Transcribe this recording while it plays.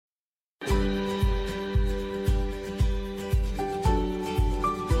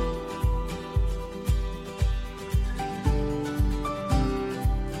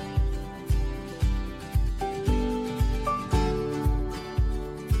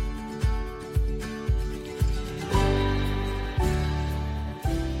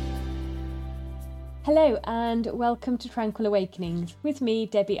Hello and welcome to Tranquil Awakenings with me,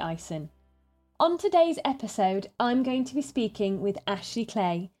 Debbie Ison. On today's episode, I'm going to be speaking with Ashley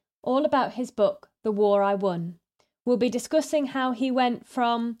Clay all about his book, The War I Won. We'll be discussing how he went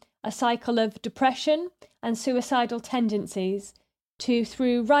from a cycle of depression and suicidal tendencies to,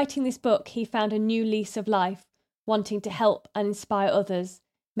 through writing this book, he found a new lease of life, wanting to help and inspire others,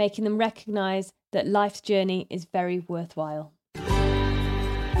 making them recognise that life's journey is very worthwhile.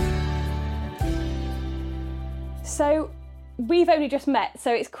 So we've only just met,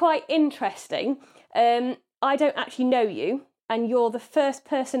 so it's quite interesting. I don't actually know you, and you're the first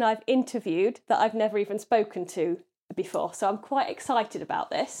person I've interviewed that I've never even spoken to before, so I'm quite excited about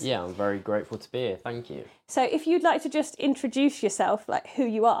this. Yeah, I'm very grateful to be here, thank you. So if you'd like to just introduce yourself, like who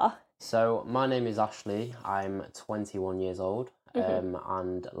you are. So my name is Ashley, I'm 21 years old,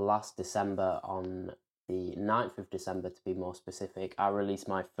 and last December, on the 9th of December to be more specific, I released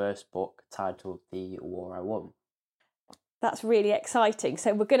my first book titled The War I Won. That's really exciting.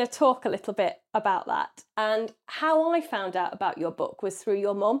 So we're going to talk a little bit about that. And how I found out about your book was through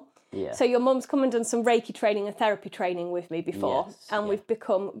your mum. Yeah. So your mum's come and done some Reiki training and therapy training with me before, Yes, and we've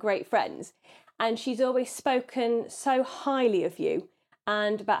become great friends. And she's always spoken so highly of you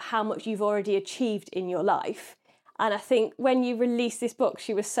and about how much you've already achieved in your life. And I think when you released this book,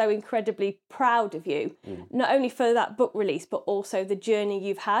 she was so incredibly proud of you, not only for that book release, but also the journey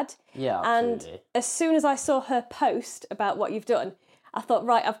you've had. Yeah, absolutely. And as soon as I saw her post about what you've done, I thought,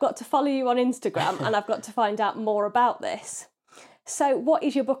 right, I've got to follow you on Instagram and I've got to find out more about this. So what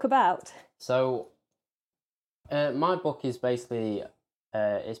is your book about? So my book is basically,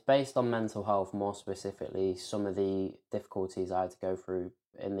 it's based on mental health, more specifically some of the difficulties I had to go through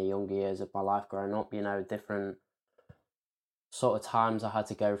in the younger years of my life growing up, different sort of times I had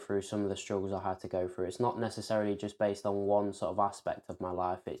to go through, some of the struggles I had to go through. It's not necessarily just based on one sort of aspect of my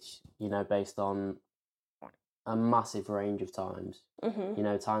life. It's, based on a massive range of times.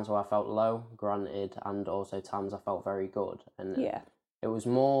 Times where I felt low, granted, and also times I felt very good. And it was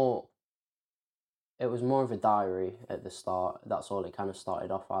more of a diary at the start. That's all it kind of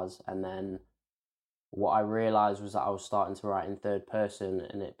started off as. And then what I realised was that I was starting to write in third person,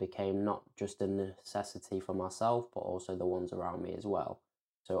 and it became not just a necessity for myself, but also the ones around me as well.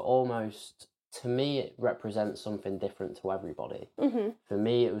 So almost, to me, it represents something different to everybody. For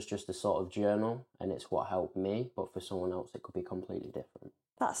me, it was just a sort of journal, and it's what helped me, but for someone else, it could be completely different.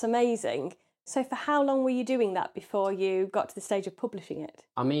 That's amazing. So for how long were you doing that before you got to the stage of publishing it?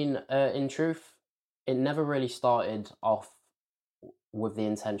 I mean, in truth, it never really started off with the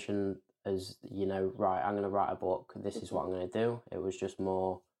intention as, right, I'm going to write a book, this is what I'm going to do. It was just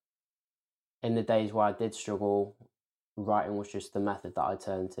more, in the days where I did struggle, writing was just the method that I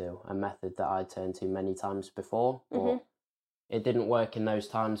turned to, a method that I turned to many times before, but it didn't work in those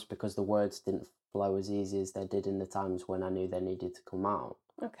times because the words didn't flow as easy as they did in the times when I knew they needed to come out.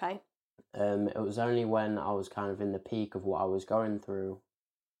 Okay. It was only when I was kind of in the peak of what I was going through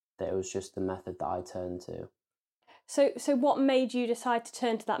that it was just the method that I turned to. So what made you decide to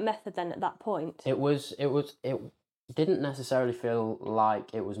turn to that method then at that point? It didn't necessarily feel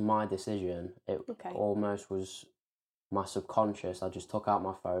like it was my decision. It almost was my subconscious. I just took out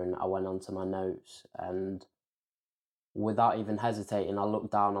my phone, I went onto my notes, and without even hesitating, I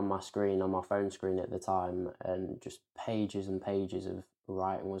looked down on my screen, on my phone screen at the time, and just pages and pages of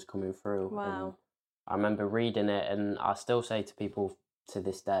writing was coming through. Wow. And I remember reading it, and I still say to people to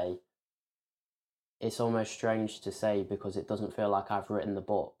this day, it's almost strange to say because it doesn't feel like I've written the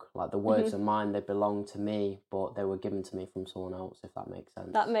book. Like the words are mine, they belong to me, but they were given to me from someone else, if that makes sense.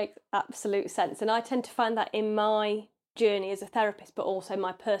 That makes absolute sense. And I tend to find that in my journey as a therapist, but also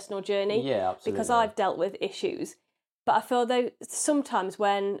my personal journey. Yeah, absolutely. Because I've dealt with issues. But I feel though sometimes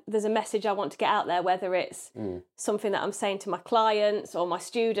when there's a message I want to get out there, whether it's something that I'm saying to my clients or my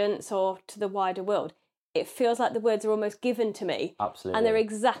students or to the wider world, it feels like the words are almost given to me. Absolutely. And they're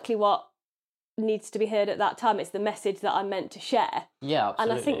exactly what needs to be heard at that time. It's the message that I'm meant to share. Yeah, absolutely.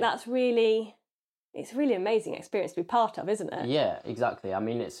 And I think it's a really amazing experience to be part of, isn't it? Yeah, exactly. I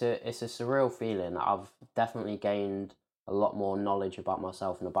mean, it's a surreal feeling. I've definitely gained a lot more knowledge about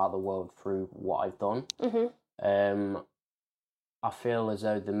myself and about the world through what I've done. I feel as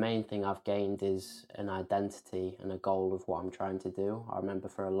though the main thing I've gained is an identity and a goal of what I'm trying to do. I remember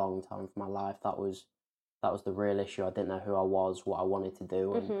for a long time of my life that was the real issue. I didn't know who I was, what I wanted to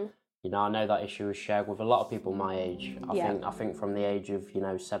do, and I know that issue is shared with a lot of people my age. I think from the age of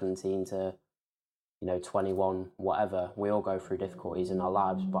 17 to 21, whatever, we all go through difficulties in our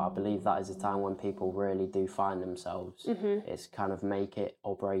lives, but I believe that is a time when people really do find themselves. It's kind of make it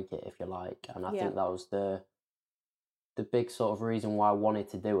or break it, if you like, and I think that was the the big sort of reason why I wanted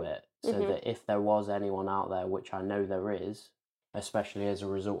to do it, so Mhm. that if there was anyone out there, which I know there is, especially as a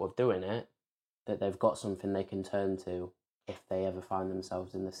result of doing it, that they've got something they can turn to if they ever find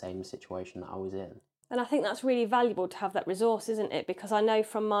themselves in the same situation that I was in. And I think that's really valuable to have that resource, isn't it? Because I know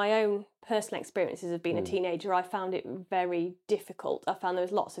from my own personal experiences of being a teenager, I found it very difficult. I found there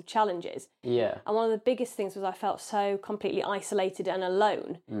was lots of challenges. Yeah. And one of the biggest things was I felt so completely isolated and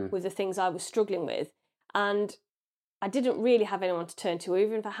alone with the things I was struggling with. And I didn't really have anyone to turn to.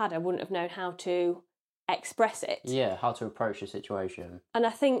 Even if I had, I wouldn't have known how to express it. Yeah, how to approach the situation. And I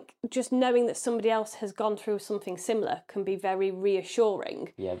think just knowing that somebody else has gone through something similar can be very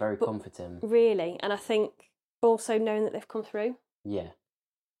reassuring. Yeah, very comforting. Really. And I think also knowing that they've come through. Yeah.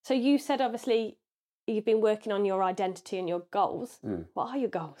 So you said obviously you've been working on your identity and your goals. What are your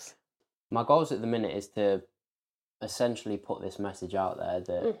goals? My goals at the minute is to essentially put this message out there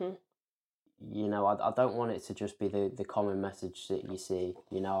that, you know, I don't want it to just be the common message that you see.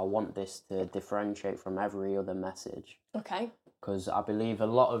 You know, I want this to differentiate from every other message. Okay. Because I believe a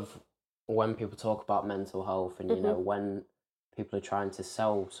lot of when people talk about mental health and, you know, when people are trying to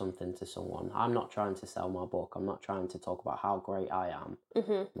sell something to someone, I'm not trying to sell my book. I'm not trying to talk about how great I am.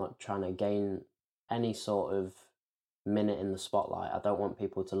 I'm not trying to gain any sort of minute in the spotlight. I don't want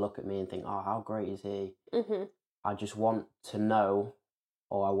people to look at me and think, oh, how great is he? I just want to know,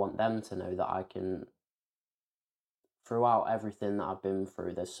 or I want them to know, that I can, throughout everything that I've been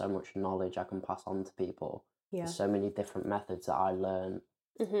through, there's so much knowledge I can pass on to people. Yeah. There's so many different methods that I learn,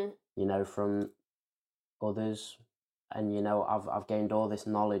 you know, from others. And, you know, I've gained all this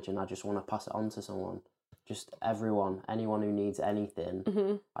knowledge and I just want to pass it on to someone. Just anyone who needs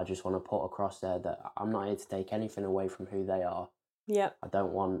anything, I just want to put across there that I'm not here to take anything away from who they are. Yeah. I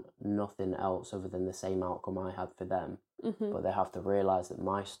don't want nothing else other than the same outcome I had for them. But they have to realise that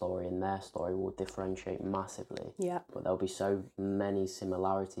my story and their story will differentiate massively. Yeah. But there'll be so many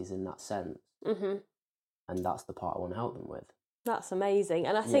similarities in that sense. And that's the part I want to help them with. That's amazing.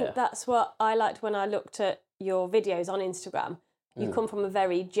 And I think that's what I liked when I looked at your videos on Instagram. You come from a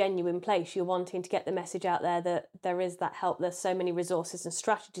very genuine place. You're wanting to get the message out there that there is that help. There's so many resources and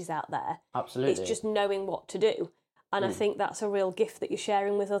strategies out there. Absolutely. It's just knowing what to do. And I think that's a real gift that you're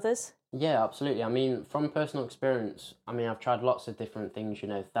sharing with others. Yeah, absolutely. I mean, from personal experience, I mean, I've tried lots of different things, you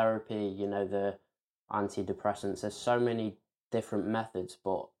know, therapy, you know, the antidepressants. There's so many different methods,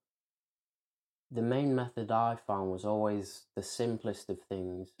 but the main method I found was always the simplest of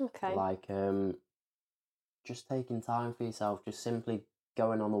things. Okay. Like just taking time for yourself, just simply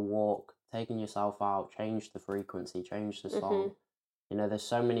going on a walk, taking yourself out, change the frequency, change the song. You know, there's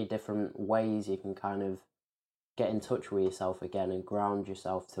so many different ways you can kind of get in touch with yourself again and ground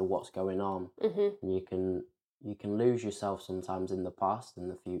yourself to what's going on. And you can lose yourself sometimes in the past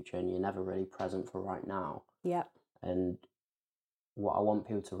and the future, and you're never really present for right now. Yeah. And what I want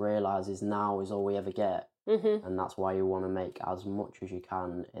people to realise is now is all we ever get. And that's why you want to make as much as you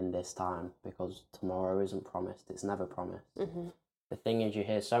can in this time, because tomorrow isn't promised. It's never promised. The thing is, you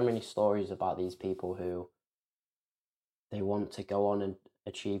hear so many stories about these people who they want to go on and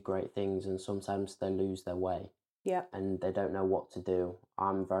achieve great things, and sometimes they lose their way. Yeah. And they don't know what to do.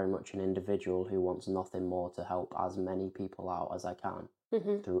 I'm very much an individual who wants nothing more to help as many people out as I can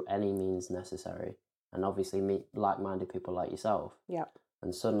through any means necessary. And obviously meet like-minded people like yourself. Yeah.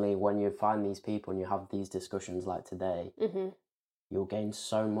 And suddenly when you find these people and you have these discussions like today, you'll gain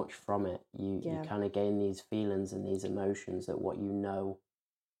so much from it. You kind of gain these feelings and these emotions that what you know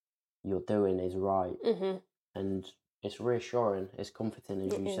you're doing is right. And it's reassuring, it's comforting,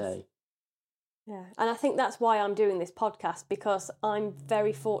 as you say. Yeah, and I think that's why I'm doing this podcast, because I'm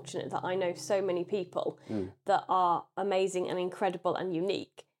very fortunate that I know so many people that are amazing and incredible and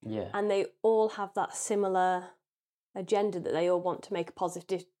unique. Yeah. And they all have that similar agenda, that they all want to make a positive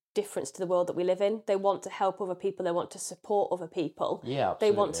difference to the world that we live in. They want to help other people, they want to support other people. Yeah, absolutely.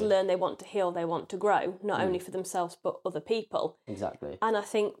 They want to learn, they want to heal, they want to grow, not only for themselves but other people. Exactly. And I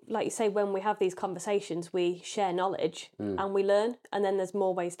think, like you say, when we have these conversations, we share knowledge and we learn, and then there's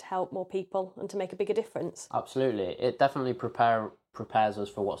more ways to help more people and to make a bigger difference. Absolutely. It definitely prepares us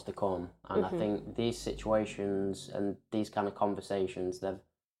for what's to come. And I think these situations and these kind of conversations,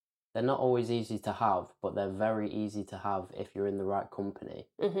 they're not always easy to have, but they're very easy to have if you're in the right company.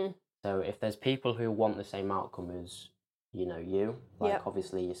 So if there's people who want the same outcome as, you know, you, like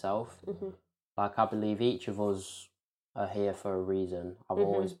obviously yourself, like I believe each of us are here for a reason. I've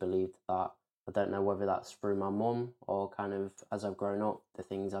always believed that. I don't know whether that's through my mum or kind of as I've grown up, the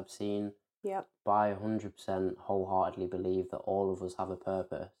things I've seen. But I 100% wholeheartedly believe that all of us have a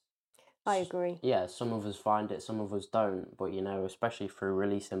purpose. I agree. Yeah, some of us find it, some of us don't. But, you know, especially through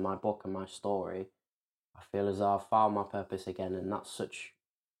releasing my book and my story, I I feel as though I've found my purpose again, and that's such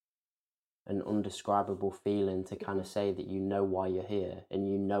an undescribable feeling to kind of say that you know why you're here and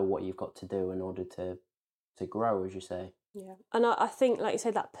you know what you've got to do in order to grow, as you say. Yeah. And I think, like you say,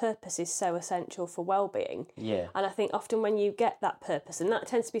 that purpose is so essential for well-being. Yeah. And I think often when you get that purpose, and that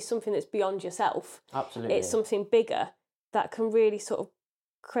tends to be something that's beyond yourself, Absolutely. it's something bigger that can really sort of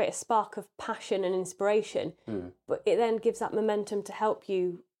create a spark of passion and inspiration. But it then gives that momentum to help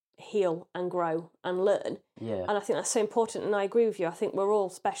you heal and grow and learn. Yeah. And I think that's so important. And I agree with you. I think we're all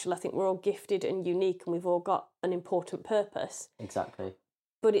special. I think we're all gifted and unique, and we've all got an important purpose. Exactly.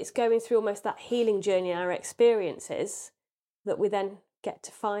 But it's going through almost that healing journey, our experiences, that we then get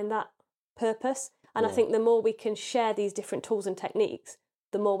to find that purpose. And I think the more we can share these different tools and techniques,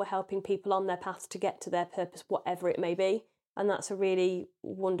 the more we're helping people on their path to get to their purpose, whatever it may be. And that's a really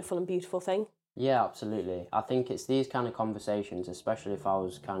wonderful and beautiful thing. Yeah, absolutely. I think it's these kind of conversations, especially if I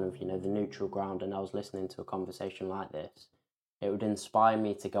was kind of, the neutral ground and I was listening to a conversation like this, it would inspire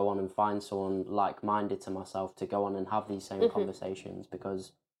me to go on and find someone like-minded to myself to go on and have these same conversations,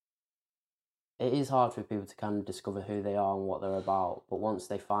 because it is hard for people to kind of discover who they are and what they're about. But once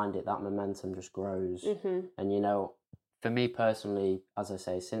they find it, that momentum just grows. And, for me personally, as I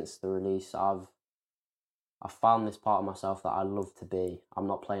say, since the release, I've found this part of myself that I love to be. I'm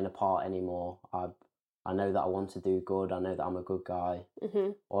not playing a part anymore. I know that I want to do good. I know that I'm a good guy.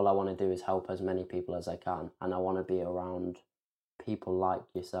 All I want to do is help as many people as I can. And I want to be around people like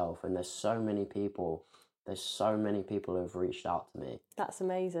yourself. And there's so many people who've reached out to me. That's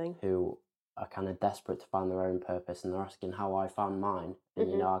amazing. Who are kind of desperate to find their own purpose, and they're asking how I found mine.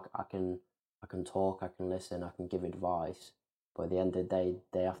 And, I can talk, I can listen, I can give advice. But at the end of the day,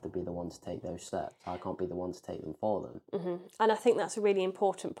 they have to be the one to take those steps. I can't be the one to take them for them. And I think that's a really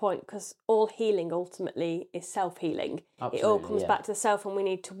important point, because all healing ultimately is self-healing. Absolutely, it all comes back to the self, and we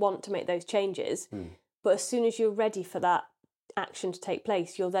need to want to make those changes. But as soon as you're ready for that action to take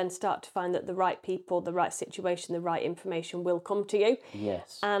place, you'll then start to find that the right people, the right situation, the right information will come to you.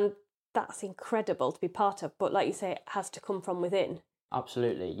 Yes. And that's incredible to be part of. But like you say, it has to come from within.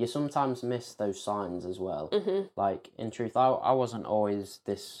 Absolutely. You sometimes miss those signs as well. Like, in truth, I wasn't always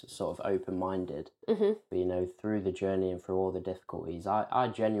this sort of open-minded. But, through the journey and through all the difficulties,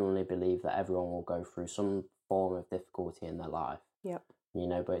 I genuinely believe that everyone will go through some form of difficulty in their life. Yep.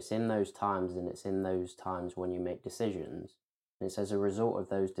 But it's in those times, and it's in those times when you make decisions. And it's as a result of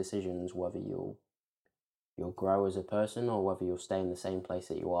those decisions whether you'll grow as a person or whether you'll stay in the same place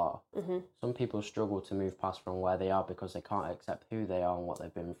that you are. Some people struggle to move past from where they are because they can't accept who they are and what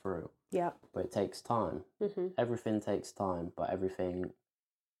they've been through. Yeah. But it takes time. Everything takes time, but everything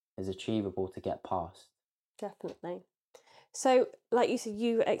is achievable to get past. Definitely. So, like you said,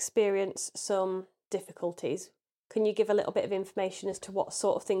 you experienced some difficulties. Can you give a little bit of information as to what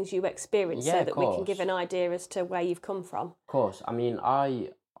sort of things you experienced, so that we can give an idea as to where you've come from? Of course. I mean,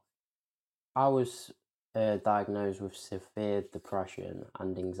 I was diagnosed with severe depression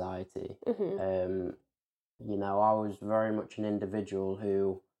and anxiety. I was very much an individual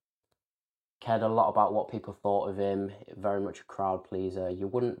who cared a lot about what people thought of him, very much a crowd pleaser. You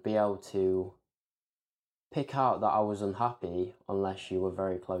wouldn't be able to pick out that I was unhappy unless you were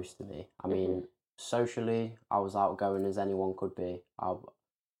very close to me. I mean, socially, I was outgoing as anyone could be.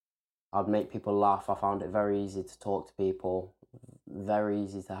 I'd make people laugh. I found it very easy to talk to people, very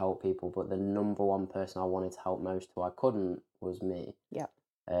easy to help people, but the number one person I wanted to help most, who I couldn't, was me. Yeah.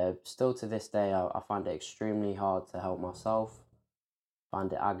 Still to this day, I find it extremely hard to help myself.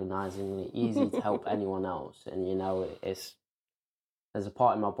 Find it agonizingly easy to help anyone else. And, there's a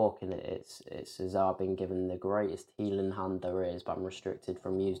part in my book, and it's as though I've been given the greatest healing hand there is, but I'm restricted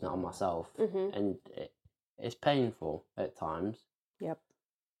from using it on myself. And it's painful at times. Yep.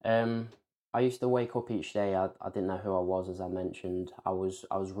 I used to wake up each day. I didn't know who I was, as I mentioned. I was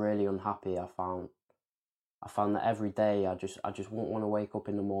really unhappy. I found that every day I just wouldn't want to wake up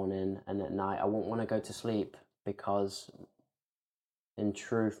in the morning, and at night I wouldn't want to go to sleep, because in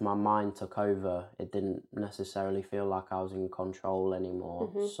truth my mind took over. It didn't necessarily feel like I was in control anymore.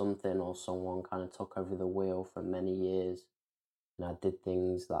 Something or someone kind of took over the wheel for many years, and I did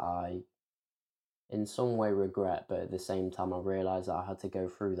things that I in some way regret, but at the same time I realised that I had to go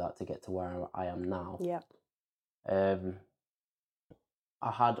through that to get to where I am now. Yeah.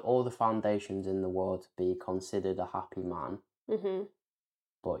 I had all the foundations in the world to be considered a happy man,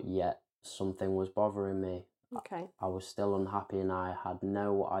 but yet something was bothering me. Okay. I was still unhappy, and I had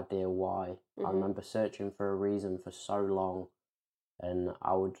no idea why. I remember searching for a reason for so long, and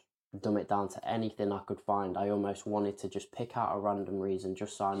I would dumb it down to anything I could find. I almost wanted to just pick out a random reason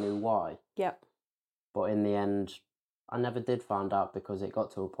just so I knew why. Yep. But in the end, I never did find out, because it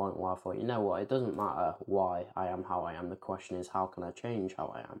got to a point where I thought, you know what, it doesn't matter why I am how I am. The question is, how can I change how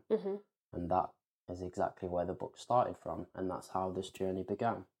I am? Mm-hmm. And that is exactly where the book started from, and that's how this journey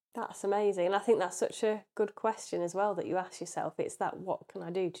began. That's amazing. And I think that's such a good question as well that you ask yourself. It's that, what can I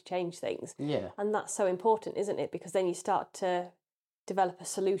do to change things? Yeah. And that's so important, isn't it? Because then you start to develop a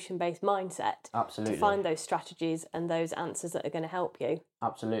solution-based mindset. Absolutely. To find those strategies and those answers that are going to help you.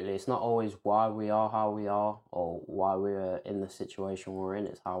 Absolutely. It's not always why we are how we are, or why we're in the situation we're in.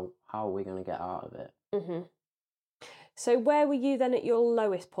 It's how are we going to get out of it. Mm-hmm. So where were you then at your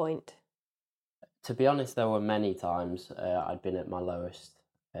lowest point? To be honest, there were many times I'd been at my lowest.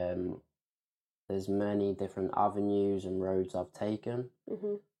 There's many different avenues and roads I've taken.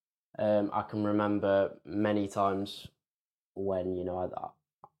 Mm-hmm. I can remember many times when, you know,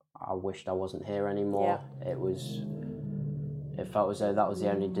 I wished I wasn't here anymore. Yeah. It felt as though that was the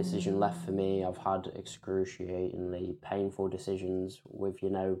only decision left for me. I've had excruciatingly painful decisions with, you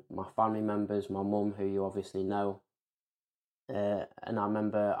know, my family members, my mum, who you obviously know. And I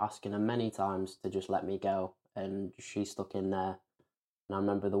remember asking her many times to just let me go, and she stuck in there. And I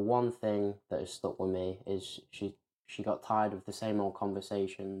remember the one thing that has stuck with me is she got tired of the same old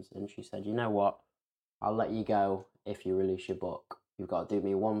conversations, and she said, you know what, I'll let you go if you release your book. You've got to do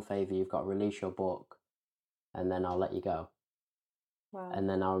me one favour, you've got to release your book, and then I'll let you go. Wow. And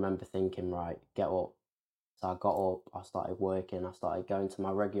then I remember thinking, right, get up. So I got up, I started working, I started going to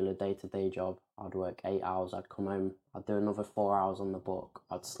my regular day-to-day job. I'd work 8 hours, I'd come home, I'd do another 4 hours on the book,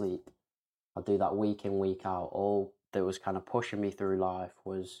 I'd sleep. I'd do that week in, week out. All that was kind of pushing me through life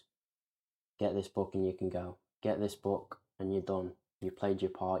was, get this book and you can go. Get this book and you're done. You played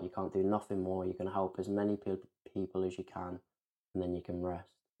your part, you can't do nothing more. You're going to help as many people as you can, and then you can rest.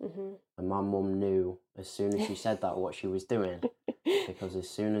 Mm-hmm. And my mum knew as soon as she said that what she was doing, because as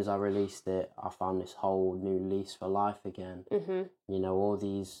soon as I released it, I found this whole new lease for life again. Mm-hmm. You know, all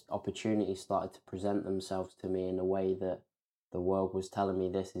these opportunities started to present themselves to me in a way that the world was telling me,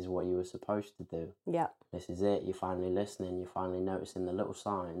 this is what you were supposed to do. Yeah. This is it. You're finally listening. You're finally noticing the little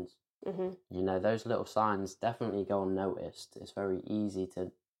signs. Mm-hmm. You know, those little signs definitely go unnoticed. It's very easy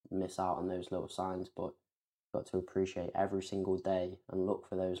to miss out on those little signs, but got to appreciate every single day and look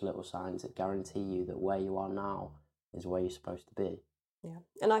for those little signs that guarantee you that where you are now is where you're supposed to be. Yeah,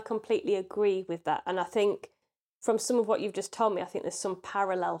 and I completely agree with that. And I think from some of what you've just told me, I think there's some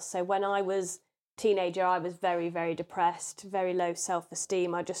parallels. So when I was a teenager, I was very, very depressed, very low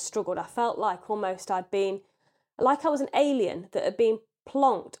self-esteem. I just struggled. I felt like almost I was an alien that had been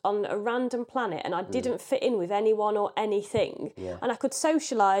plonked on a random planet, and I didn't fit in with anyone or anything. Yeah. And I could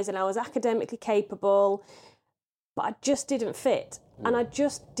socialise and I was academically capable, but I just didn't fit. And I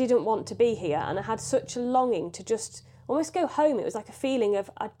just didn't want to be here. And I had such a longing to just almost go home. It was like a feeling of,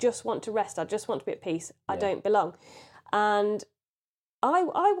 I just want to rest. I just want to be at peace. I don't belong. And I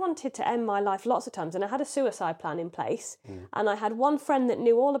wanted to end my life lots of times. And I had a suicide plan in place. And I had one friend that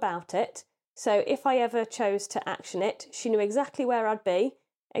knew all about it. So if I ever chose to action it, she knew exactly where I'd be,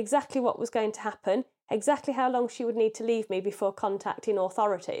 exactly what was going to happen, exactly how long she would need to leave me before contacting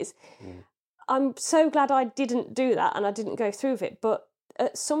authorities. I'm so glad I didn't do that and I didn't go through with it. But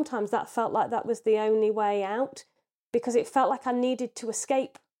sometimes that felt like that was the only way out, because it felt like I needed to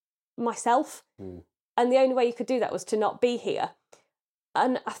escape myself. And the only way you could do that was to not be here.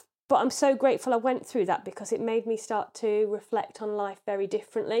 But I'm so grateful I went through that, because it made me start to reflect on life very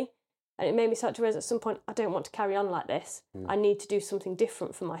differently. And it made me start to realize at some point, I don't want to carry on like this. I need to do something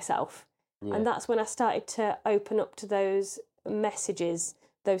different for myself. Yeah. And that's when I started to open up to those messages,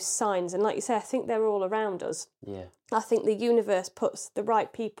 those signs. And like you say, I think they're all around us. Yeah. I think the universe puts the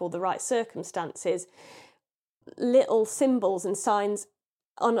right people, the right circumstances, little symbols and signs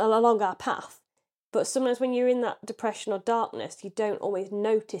along our path. But sometimes when you're in that depression or darkness, you don't always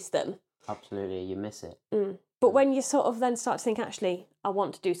notice them. Absolutely, you miss it. But when you sort of then start to think, actually, I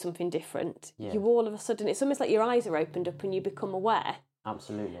want to do something different, you all of a sudden, it's almost like your eyes are opened up and you become aware.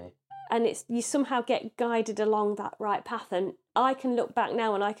 Absolutely. And you somehow get guided along that right path. And I can look back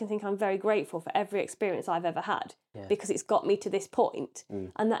now and I can think I'm very grateful for every experience I've ever had, because it's got me to this point.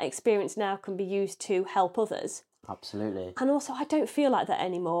 And that experience now can be used to help others. Absolutely. And also, I don't feel like that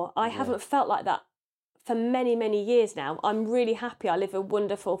anymore. I haven't felt like that for many, many years now. I'm really happy. I live a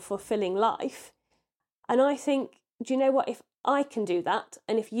wonderful, fulfilling life. And I think, do you know what? If I can do that,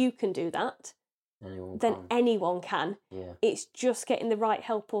 and if you can do that, anyone can. Yeah. It's just getting the right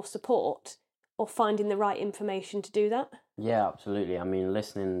help or support, or finding the right information to do that. Yeah, absolutely. I mean,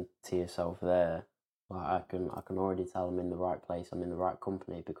 listening to yourself there, like I can already tell I'm in the right place. I'm in the right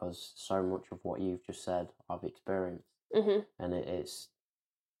company, because so much of what you've just said I've experienced, and it's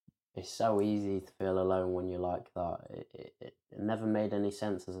it's so easy to feel alone when you're like that. It never made any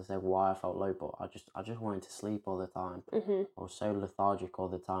sense, as I said, why I felt low, but I just wanted to sleep all the time. Mhm. I was so lethargic all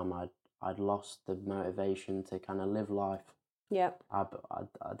the time. I'd lost the motivation to kind of live life. Yeah. I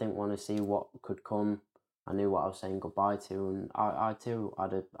didn't want to see what could come. I knew what I was saying goodbye to, and I too I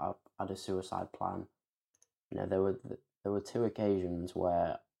had a suicide plan. You know, there were two occasions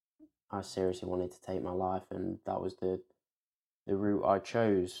where I seriously wanted to take my life, and that was the route I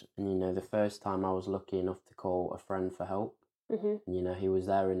chose. And you know, the first time I was lucky enough to call a friend for help, Mhm. and you know, he was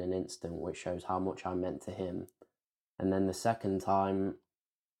there in an instant, which shows how much I meant to him. And then the second time,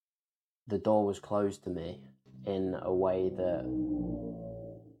 the door was closed to me in a way that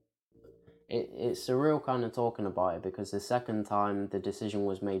it's surreal kind of talking about it, because the second time the decision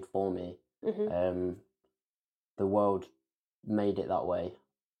was made for me, Mhm. the world made it that way.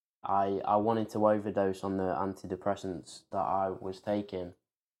 I wanted to overdose on the antidepressants that I was taking.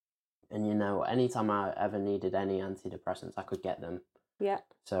 And you know, anytime I ever needed any antidepressants, I could get them. Yeah.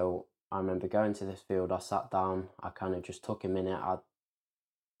 So I remember going to this field, I sat down, I kind of just took a minute, I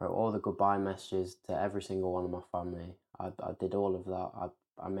wrote all the goodbye messages to every single one of my family. I did all of that.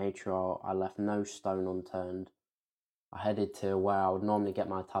 I made sure I left no stone unturned. I headed to where I would normally get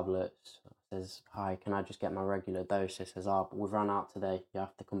my tablets. I says, "Hi, can I just get my regular dose?" He says, "Oh, we've run out today. You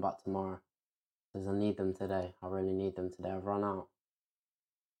have to come back tomorrow." He says, "I need them today. I really need them today. I've run out."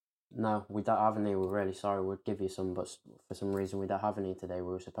 "No, we don't have any. We're really sorry. We'd give you some, but for some reason we don't have any today.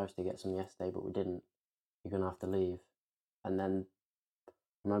 We were supposed to get some yesterday, but we didn't. You're going to have to leave." And then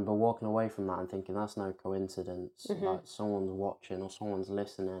I remember walking away from that and thinking, that's no coincidence. Mhm. Like, someone's watching or someone's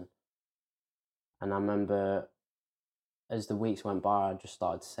listening. And I remember as the weeks went by, I just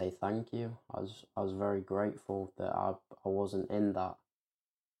started to say thank you. I was very grateful that I wasn't in that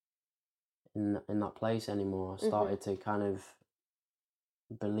place anymore. I Mhm. started to kind of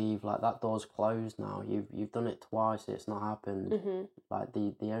believe, like, that door's closed now. You've done it twice. It's not happened. Mhm. Like,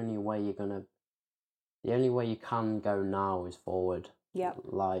 the only way you can go now is forward. Yeah.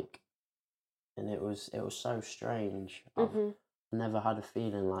 Like, and it was so strange. Mhm. I've never had a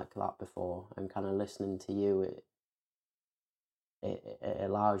feeling like that before, and kind of listening to you, it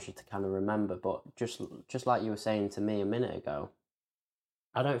allows you to kind of remember. But just like you were saying to me a minute ago,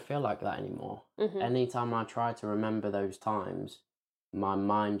 I don't feel like that anymore. Mhm. Anytime I try to remember those times, my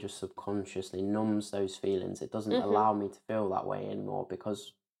mind just subconsciously numbs those feelings. It doesn't Mhm. allow me to feel that way anymore,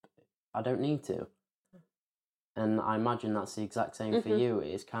 because I don't need to. And I imagine that's the exact same for Mhm. you.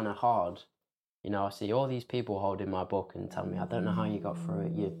 It's kind of hard. You know, I see all these people holding my book and tell me, "I don't know how you got through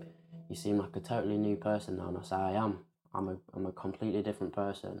it. You seem like a totally new person now." And I say, "I am. I'm a completely different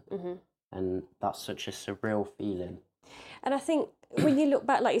person." Mhm. And that's such a surreal feeling. And I think when you look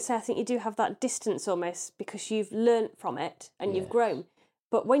back, like you say, I think you do have that distance almost because you've learnt from it and you've Yes. grown.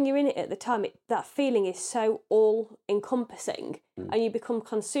 But when you're in it at the time, that feeling is so all encompassing and you become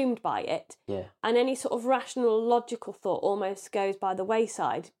consumed by it. Yeah. And any sort of rational, logical thought almost goes by the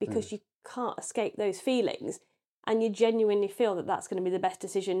wayside because you can't escape those feelings. And you genuinely feel that that's going to be the best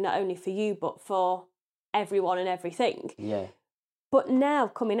decision, not only for you, but for everyone and everything. Yeah. But now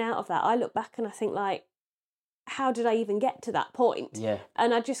coming out of that, I look back and I think, like, how did I even get to that point? Yeah.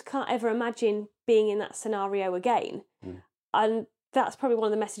 And I just can't ever imagine being in that scenario again. And that's probably one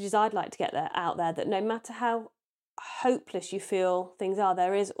of the messages I'd like to get out there, that no matter how hopeless you feel things are,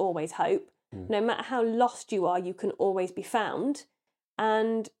 there is always hope. No matter how lost you are, you can always be found,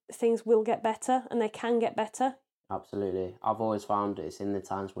 and things will get better, and they can get better. Absolutely. I've always found it's in the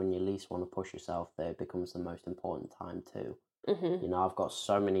times when you least want to push yourself that it becomes the most important time too. Mhm. You know, I've got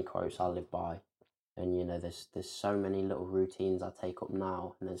so many quotes I live by, and you know, there's so many little routines I take up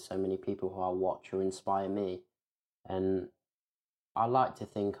now, and there's so many people who I watch who inspire me, and I like to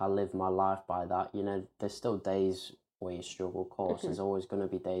think I live my life by that. You know, there's still days where you struggle, of course. There's always going to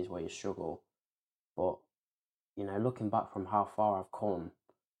be days where you struggle, but you know, looking back from how far I've come,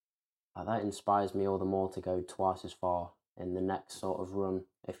 that inspires me all the more to go twice as far in the next sort of run,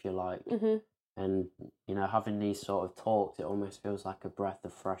 if you like. Mhm. And you know, having these sort of talks, it almost feels like a breath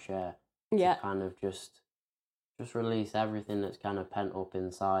of fresh air Yeah. to kind of just release everything that's kind of pent up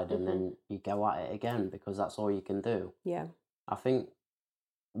inside, and then you go at it again, because that's all you can do. Yeah. I think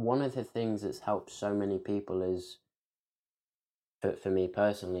one of the things that's helped so many people is, for me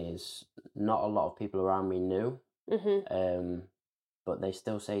personally, is not a lot of people around me knew, Mhm. but they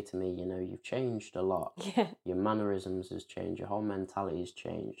still say to me, you know, you've changed a lot. Yeah. Your mannerisms has changed. Your whole mentality has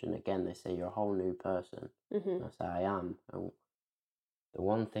changed. And again, they say you're a whole new person. Mhm. And I say I am. And the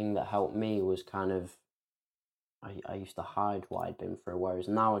one thing that helped me was kind of, I used to hide what I'd been through, whereas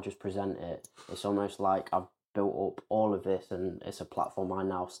now I just present it. It's almost like I've built up all of this, and it's a platform I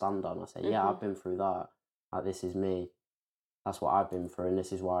now stand on. I say, yeah, I've been through that. Like, this is me. That's what I've been through, and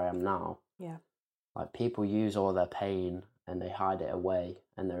this is where I am now. Yeah. Like, people use all their pain and they hide it away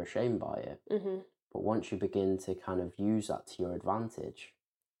and they're ashamed by it. But once you begin to kind of use that to your advantage,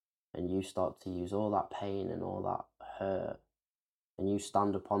 and you start to use all that pain and all that hurt, and you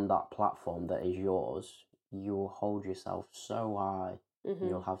stand upon that platform that is yours, you'll hold yourself so high.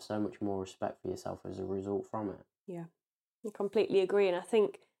 You'll have so much more respect for yourself as a result from it. Yeah, I completely agree. And I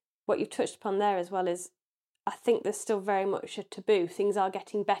think what you've touched upon there as well is, I think there's still very much a taboo. Things are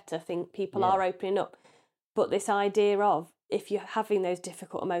getting better. I think people are opening up. But this idea of, if you're having those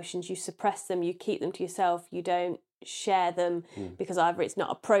difficult emotions, you suppress them, you keep them to yourself, you don't share them because either it's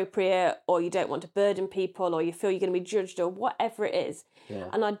not appropriate, or you don't want to burden people, or you feel you're going to be judged, or whatever it is.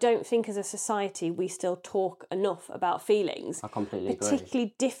 And I don't think as a society we still talk enough about feelings. I completely agree.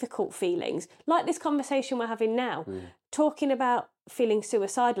 Particularly difficult feelings. Like this conversation we're having now. Talking about feeling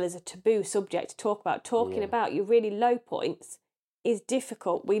suicidal is a taboo subject to talk about. Talking about your really low points is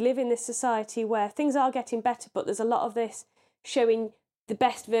difficult. We live in this society where things are getting better, but there's a lot of this showing the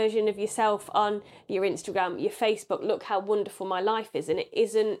best version of yourself on your Instagram, your Facebook. Look how wonderful my life is, and it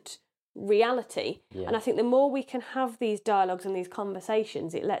isn't reality. And I think the more we can have these dialogues and these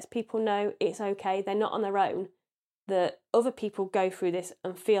conversations, it lets people know it's okay, they're not on their own, that other people go through this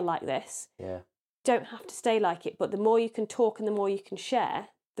and feel like this. Don't have to stay like it, but the more you can talk and the more you can share,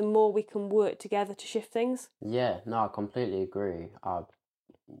 the more we can work together to shift things. No, I completely agree. I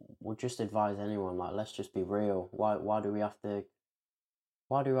would just advise anyone, like, let's just be real. Why do we have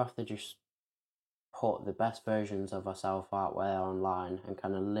to just put the best versions of ourselves out there online and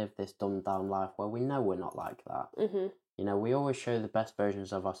kind of live this dumbed down life where we know we're not like that? You know, we always show the best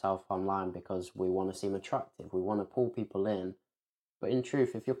versions of ourselves online because we want to seem attractive. We want to pull people in. But in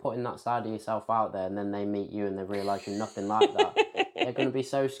truth, if you're putting that side of yourself out there and then they meet you and they realise you're nothing like that, they're going to be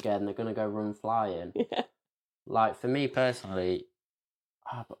so scared and they're going to go run flying. Like, for me personally,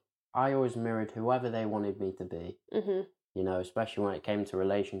 I always mirrored whoever they wanted me to be. You know, especially when it came to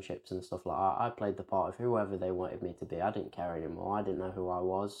relationships and stuff like that. I played the part of whoever they wanted me to be. I didn't care anymore. I didn't know who I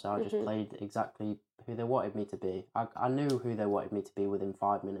was, so I just played exactly who they wanted me to be. I knew who they wanted me to be within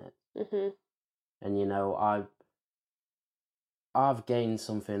 5 minutes. And, you know, I've gained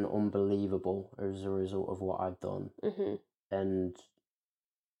something unbelievable as a result of what I've done. And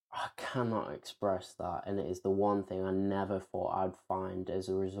I cannot express that. And it is the one thing I never thought I'd find as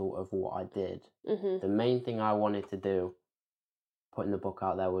a result of what I did. The main thing I wanted to do, putting the book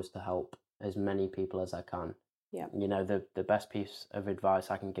out there, was to help as many people as I can. You know, the best piece of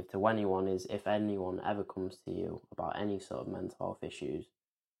advice I can give to anyone is, if anyone ever comes to you about any sort of mental health issues,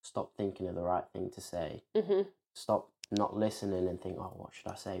 stop thinking of the right thing to say. Stop not listening and think, oh, what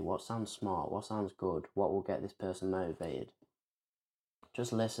should I say? What sounds smart? What sounds good? What will get this person motivated?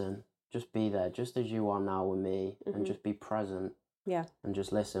 Just listen. Just be there, just as you are now with me, and just be present. And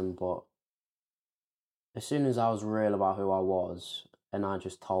just listen. But as soon as I was real about who I was, and I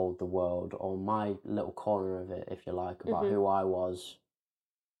just told the world, or my little corner of it, if you like, about who I was,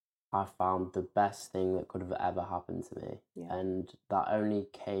 I found the best thing that could have ever happened to me. And that only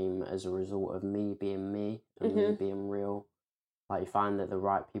came as a result of me being me and me being real. Like, you find that the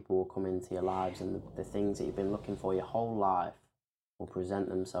right people will come into your lives, and the things that you've been looking for your whole life will present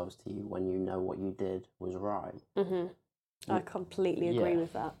themselves to you when you know what you did was right. I completely agree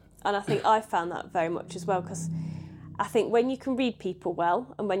with that. And I think I found that very much as well, because I think when you can read people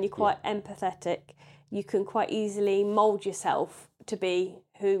well, and when you're quite empathetic, you can quite easily mould yourself to be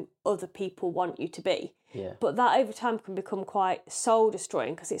who other people want you to be. But that over time can become quite soul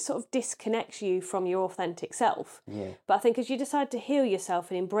destroying, because it sort of disconnects you from your authentic self. But I think as you decide to heal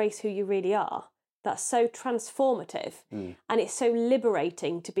yourself and embrace who you really are, that's so transformative, and it's so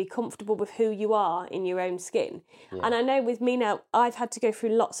liberating to be comfortable with who you are in your own skin. And I know with me now, I've had to go through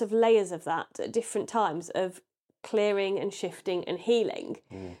lots of layers of that at different times, of clearing and shifting and healing.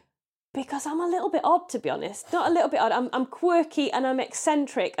 Because I'm a little bit odd, to be honest. Not a little bit odd. I'm quirky and I'm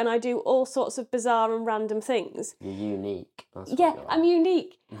eccentric, and I do all sorts of bizarre and random things. You're unique. I'm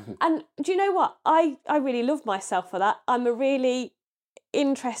unique. And do you know what? I really love myself for that. I'm a really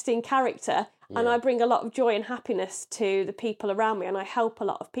interesting character, and I bring a lot of joy and happiness to the people around me, and I help a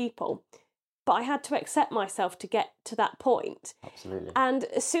lot of people. But I had to accept myself to get to that point. Absolutely. And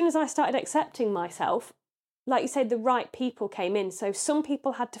as soon as I started accepting myself, like you said, the right people came in. So some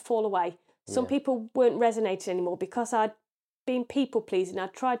people had to fall away. Some people weren't resonating anymore because I'd been people-pleasing.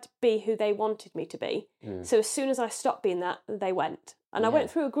 I'd tried to be who they wanted me to be. So as soon as I stopped being that, they went. And I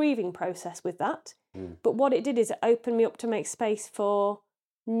went through a grieving process with that. But what it did is it opened me up to make space for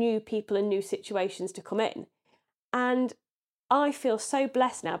new people and new situations to come in. And I feel so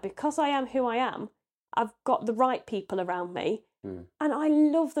blessed now because I am who I am. I've got the right people around me and I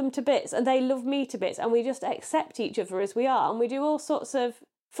love them to bits and they love me to bits, and we just accept each other as we are, and we do all sorts of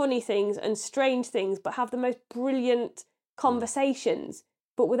funny things and strange things but have the most brilliant conversations,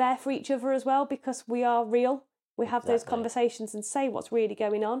 but we're there for each other as well because we are real. We have those conversations and say what's really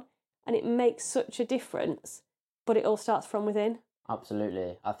going on, and it makes such a difference, but it all starts from within.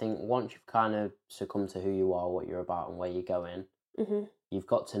 Absolutely. I think once you've kind of succumbed to who you are, what you're about and where you're going, you've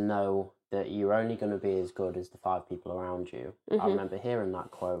got to know that you're only going to be as good as the 5 people around you. I remember hearing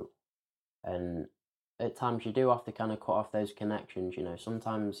that quote, and at times you do have to kind of cut off those connections. You know,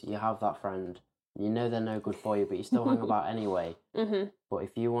 sometimes you have that friend, you know they're no good for you, but you still hang about anyway. But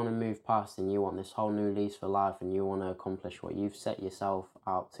if you want to move past and you want this whole new lease for life and you want to accomplish what you've set yourself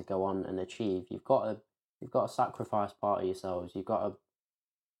out to go on and achieve, you've got to sacrifice part of yourselves. You've got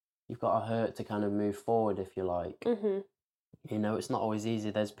to hurt to kind of move forward, if you like. You know, it's not always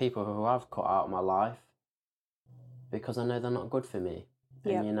easy. There's people who I've cut out of my life because I know they're not good for me.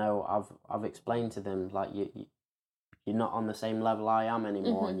 And you know, I've explained to them, like, you're not on the same level I am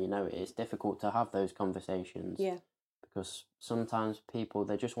anymore, and you know it's difficult to have those conversations. Because sometimes people,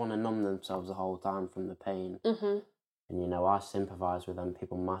 they just want to numb themselves the whole time from the pain. And you know, I sympathise with them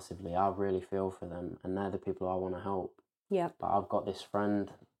people massively. I really feel for them, and they're the people I want to help. But I've got this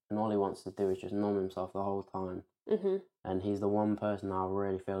friend, and all he wants to do is just numb himself the whole time. And he's the one person I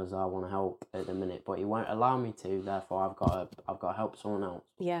really feel as I want to help at the minute, but he won't allow me to. Therefore, I've got to help someone else.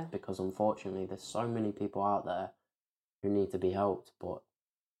 Because unfortunately, there's so many people out there who need to be helped. But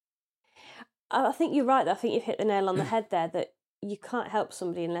I think you're right. I think you've hit the nail on the head there, that you can't help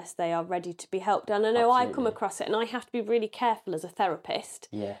somebody unless they are ready to be helped. And I know I come across it, and I have to be really careful as a therapist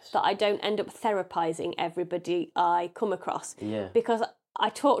that I don't end up therapizing everybody I come across. Because I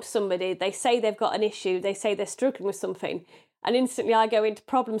talk to somebody, they say they've got an issue, they say they're struggling with something, and instantly I go into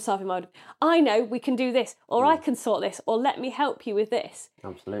problem solving mode. I know we can do this, or I can sort this, or let me help you with this.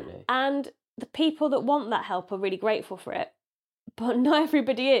 Absolutely. And the people that want that help are really grateful for it, but not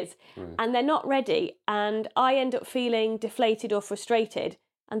everybody is. And they're not ready, and I end up feeling deflated or frustrated,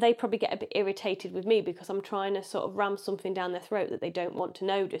 and they probably get a bit irritated with me because I'm trying to sort of ram something down their throat that they don't want to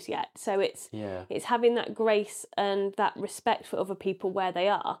know just yet. So it's having that grace and that respect for other people where they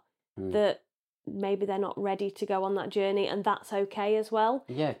are, that maybe they're not ready to go on that journey, and that's okay as well.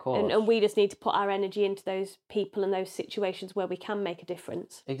 Of course. And we just need to put our energy into those people and those situations where we can make a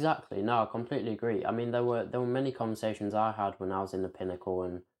difference. Exactly. No, I completely agree. I mean, there were many conversations I had when I was in the pinnacle,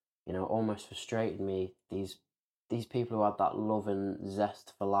 and you know, almost frustrated me. These people who had that love and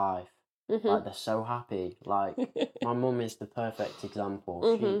zest for life, like they're so happy. Like my mum is the perfect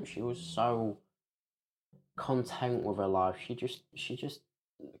example. She was so content with her life. She just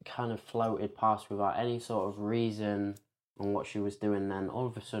kind of floated past without any sort of reason on what she was doing. Then all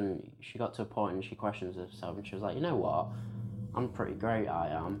of a sudden she got to a point and she questions herself, and she was like, you know what, I'm pretty great, I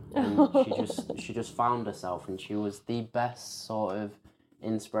am. And she just found herself, and she was the best sort of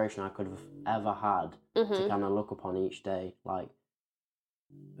inspiration I could have ever had to kind of look upon each day. Like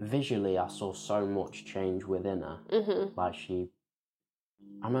visually I saw so much change within her. Like I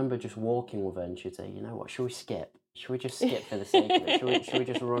remember just walking with her and she'd say, you know what, should we skip? Should we just skip for the sake of it? Should we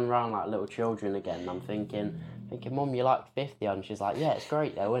just run around like little children again? And I'm thinking, Mum, you're like 50. And she's like, yeah, it's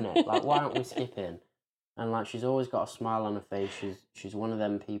great though, isn't it? Like, why aren't we skipping? And like, she's always got a smile on her face. She's one of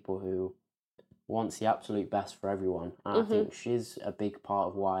them people who wants the absolute best for everyone. And I think she's a big part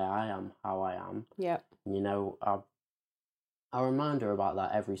of why I am how I am. You know, I remind her about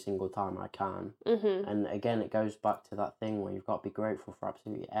that every single time I can. And again, it goes back to that thing where you've got to be grateful for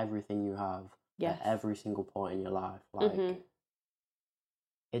absolutely everything you have at every single point in your life. Like,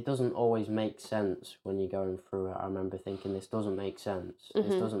 it doesn't always make sense when you're going through it. I remember thinking, this doesn't make sense.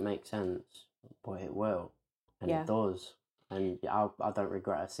 This doesn't make sense. But it will. And it does. And I don't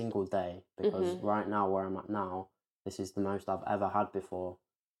regret a single day, because right now, where I'm at now, this is the most I've ever had before.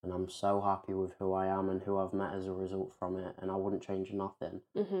 And I'm so happy with who I am and who I've met as a result from it. And I wouldn't change nothing.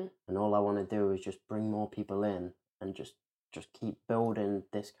 And all I want to do is just bring more people in and just keep building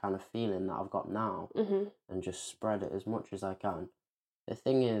this kind of feeling that I've got now, and just spread it as much as I can. The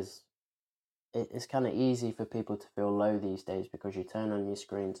thing is, it's kind of easy for people to feel low these days, because you turn on your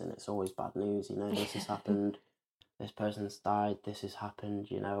screens and it's always bad news. You know, this has happened, this person's died, this has happened,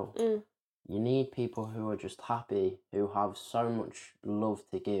 you know. You need people who are just happy, who have so much love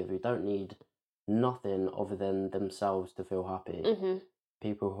to give, who don't need nothing other than themselves to feel happy.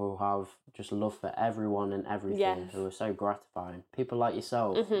 People who have just love for everyone and everything, who are so gratifying. People like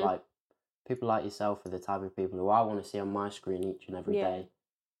yourself, people like yourself are the type of people who I want to see on my screen each and every day.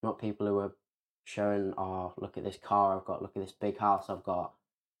 Not people who are showing, oh, look at this car I've got, look at this big house I've got,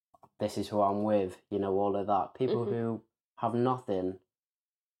 this is who I'm with, you know, all of that. People who have nothing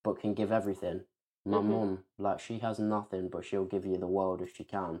but can give everything. My mum, like, she has nothing, but she'll give you the world if she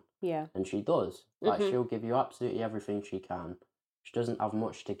can. Yeah. And she does. Like, she'll give you absolutely everything she can. She doesn't have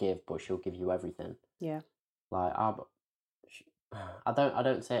much to give, but she'll give you everything. Yeah. Like, I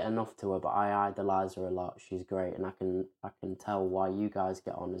don't say it enough to her, but I idolise her a lot. She's great, and I can tell why you guys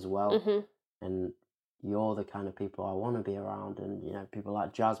get on as well. And you're the kind of people I want to be around, and you know, people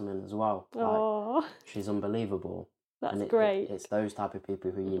like Jasmine as well. Oh, she's unbelievable. That's great. It's those type of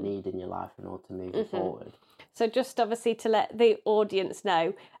people who you need in your life in order to move you forward. So just obviously to let the audience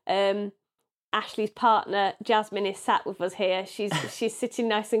know, Ashley's partner Jasmine is sat with us here. She's sitting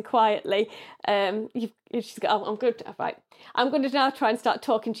nice and quietly. She's got. Oh, I'm good. Right. I'm going to now try and start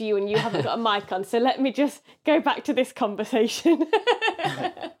talking to you, and you haven't got a mic on. So let me just go back to this conversation.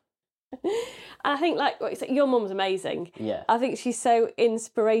 I think, like what you said, your mum's amazing. Yeah. I think she's so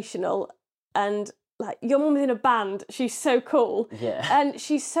inspirational, and like your mum's in a band. She's so cool. Yeah. And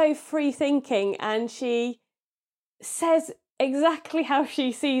she's so free thinking, and she says exactly how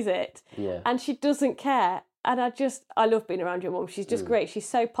she sees it. Yeah. And she doesn't care. And I love being around your mum. She's just great. She's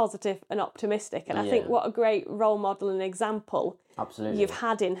so positive and optimistic. And I think what a great role model and example Absolutely. you've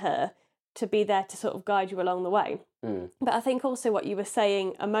had in her to be there to sort of guide you along the way. But I think also what you were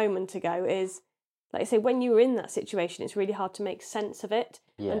saying a moment ago is, like I say, when you were in that situation, it's really hard to make sense of it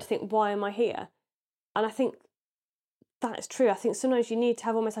and to think, why am I here? And I think that's true. I think sometimes you need to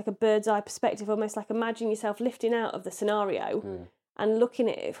have almost like a bird's eye perspective, almost like imagine yourself lifting out of the scenario and looking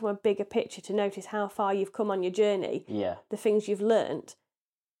at it from a bigger picture to notice how far you've come on your journey, the things you've learnt,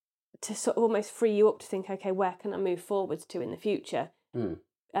 to sort of almost free you up to think, okay, where can I move forwards to in the future?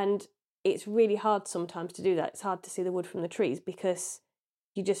 And it's really hard sometimes to do that. It's hard to see the wood from the trees because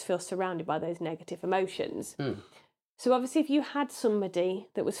you just feel surrounded by those negative emotions. So obviously if you had somebody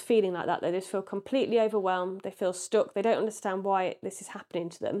that was feeling like that, they just feel completely overwhelmed, they feel stuck, they don't understand why this is happening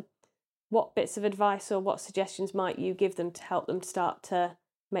to them, what bits of advice or what suggestions might you give them to help them start to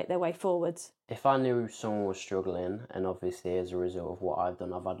make their way forwards? If I knew someone was struggling, and obviously as a result of what I've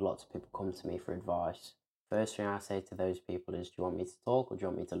done, I've had lots of people come to me for advice. First thing I say to those people is, do you want me to talk or do you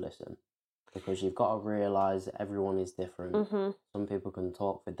want me to listen? Because you've got to realise everyone is different. Some people can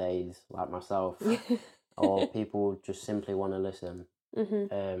talk for days, like myself, or people just simply want to listen.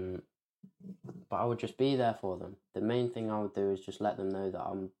 But I would just be there for them. The main thing I would do is just let them know that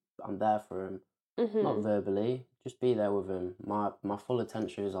I'm there for them. Not verbally, just be there with them. My full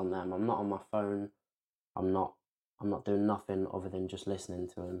attention is on them. I'm not on my phone. I'm not doing nothing other than just listening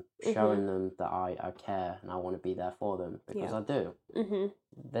to them, showing them that I care and I want to be there for them, because I do.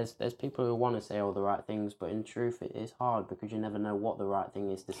 There's people who want to say all the right things, but in truth it is hard because you never know what the right thing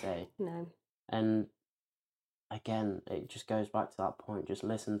is to say. No. And again, it just goes back to that point, just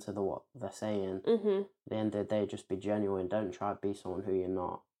listen to what they're saying. At the end of the day, just be genuine. Don't try to be someone who you're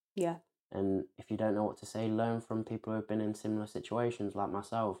not. Yeah. And if you don't know what to say, learn from people who have been in similar situations like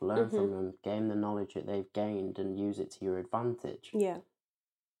myself. Learn from them, gain the knowledge that they've gained and use it to your advantage. Yeah.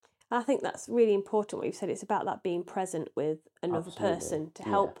 I think that's really important what you've said. It's about that being present with another person to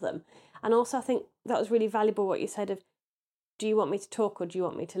help them. And also I think that was really valuable what you said of, do you want me to talk or do you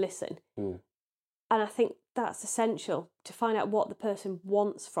want me to listen? And I think that's essential to find out what the person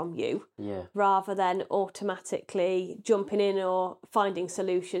wants from you, rather than automatically jumping in or finding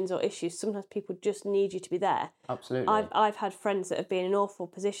solutions or issues. Sometimes people just need you to be there. Absolutely. I've had friends that have been in awful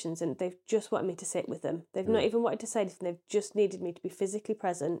positions and they've just wanted me to sit with them. They've not even wanted to say anything. They've just needed me to be physically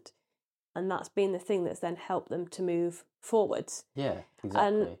present, and that's been the thing that's then helped them to move forwards. Yeah, exactly.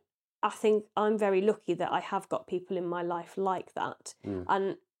 And I think I'm very lucky that I have got people in my life like that.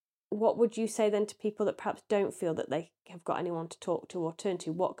 And what would you say then to people that perhaps don't feel that they have got anyone to talk to or turn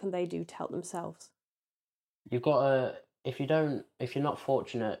to? What can they do to help themselves? You've got to, if you're not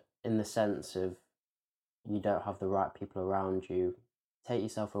fortunate in the sense of you don't have the right people around you, take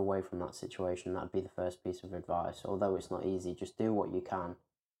yourself away from that situation. That'd be the first piece of advice. Although it's not easy, just do what you can.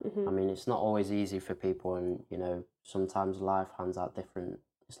 I mean, it's not always easy for people, and you know, sometimes life hands out different.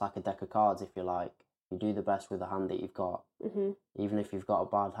 It's like a deck of cards, if you like. You do the best with the hand that you've got. Even if you've got a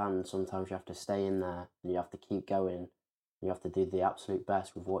bad hand, sometimes you have to stay in there and you have to keep going. You have to do the absolute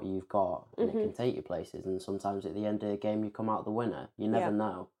best with what you've got, and it can take you places. And sometimes at the end of the game, you come out the winner. You never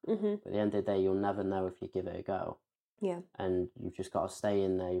know. But at the end of the day, you'll never know if you give it a go. Yeah. And you've just got to stay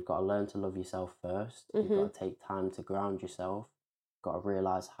in there. You've got to learn to love yourself first. You've got to take time to ground yourself. You've got to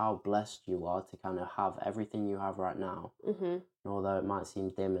realise how blessed you are to kind of have everything you have right now. And although it might seem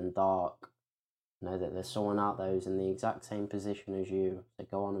dim and dark, Know that there's someone out there who's in the exact same position as you. So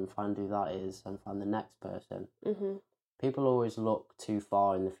go on and find who that is and find the next person. People always look too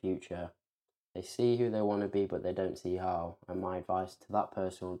far in the future. They see who they want to be, but they don't see how. And my advice to that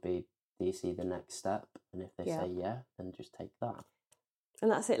person would be, do you see the next step? And if they say yeah, then just take that.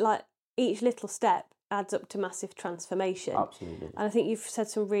 And that's it. Like, each little step adds up to massive transformation. Absolutely. And I think you've said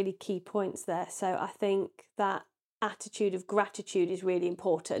some really key points there. So I think that attitude of gratitude is really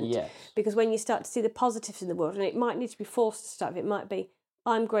important. Yes. Because when you start to see the positives in the world, and it might need to be forced to start, it might be,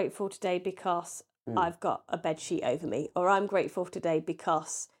 I'm grateful today because I've got a bed sheet over me, or I'm grateful today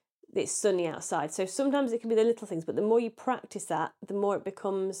because it's sunny outside. So sometimes it can be the little things, but the more you practice that, the more it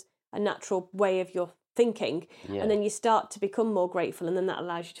becomes a natural way of your thinking. And then you start to become more grateful, and then that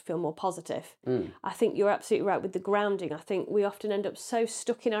allows you to feel more positive. I think you're absolutely right with the grounding. I think we often end up so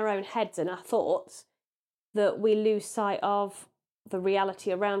stuck in our own heads and our thoughts that we lose sight of the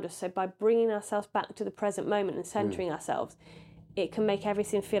reality around us. So by bringing ourselves back to the present moment and centering ourselves, it can make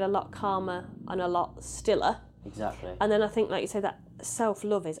everything feel a lot calmer and a lot stiller. Exactly. And then I think, like you say, that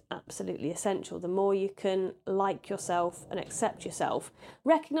self-love is absolutely essential. The more you can like yourself and accept yourself,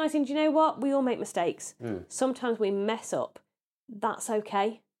 recognising, do you know what? We all make mistakes. Sometimes we mess up. That's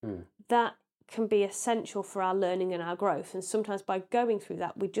okay. That can be essential for our learning and our growth. And sometimes by going through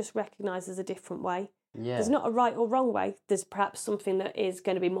that, we just recognise there's a different way. Yeah. There's not a right or wrong way. There's perhaps something that is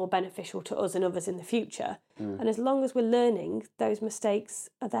going to be more beneficial to us and others in the future. And as long as we're learning, those mistakes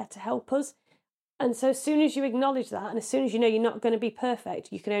are there to help us. And so as soon as you acknowledge that, and as soon as you know you're not going to be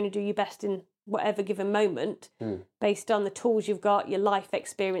perfect, you can only do your best in whatever given moment, based on the tools you've got, your life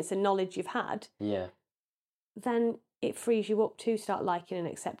experience and knowledge you've had, then it frees you up to start liking and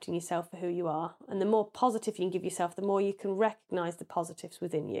accepting yourself for who you are. And the more positive you can give yourself, the more you can recognise the positives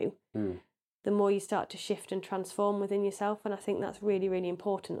within you. The more you start to shift and transform within yourself. And I think that's really, really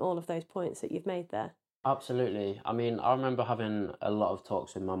important, all of those points that you've made there. Absolutely. I mean, I remember having a lot of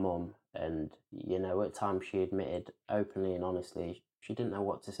talks with my mum, and, you know, at times she admitted openly and honestly she didn't know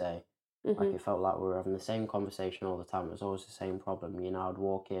what to say. Like, it felt like we were having the same conversation all the time. It was always the same problem. You know, I'd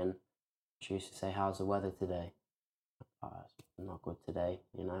walk in, she used to say, how's the weather today? It's not good today,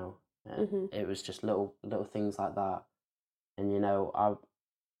 you know. It was just little things like that. And, you know,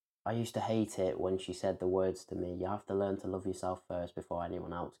 I used to hate it when she said the words to me, you have to learn to love yourself first before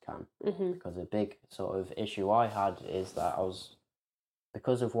anyone else can. Because a big sort of issue I had is that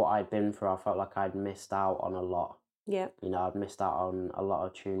because of what I'd been through, I felt like I'd missed out on a lot. Yeah. You know, I'd missed out on a lot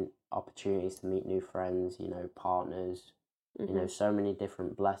of opportunities to meet new friends, you know, partners, you know, so many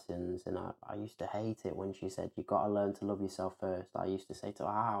different blessings. And I used to hate it when she said, you got to learn to love yourself first. I used to say to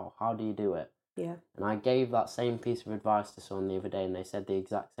her, how do you do it? Yeah. And I gave that same piece of advice to someone the other day, and they said the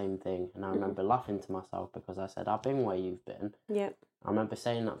exact same thing. And I remember laughing to myself because I said, I've been where you've been. Yeah. I remember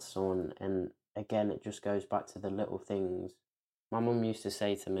saying that to someone, and again, it just goes back to the little things. My mum used to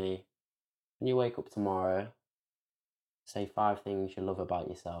say to me, when you wake up tomorrow, say 5 things you love about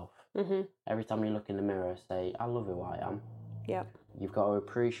yourself. Every time you look in the mirror, say, I love who I am. Yeah. You've got to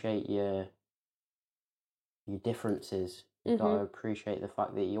appreciate your differences. You've got to appreciate the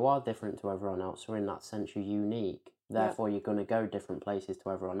fact that you are different to everyone else. So in that sense, you're unique. Therefore, you're going to go different places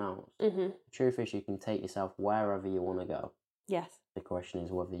to everyone else. The truth is, you can take yourself wherever you want to go. Yes. The question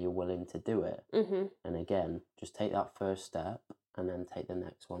is whether you're willing to do it. And again, just take that first step and then take the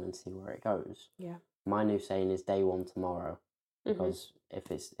next one and see where it goes. Yeah. My new saying is day one tomorrow. Because if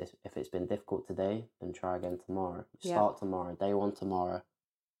it's been difficult today, then try again tomorrow. Start tomorrow, day one tomorrow.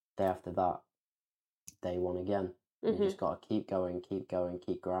 Day after that, day one again. You just got to keep going,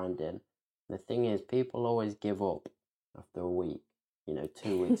 keep grinding. The thing is, people always give up after a week, you know,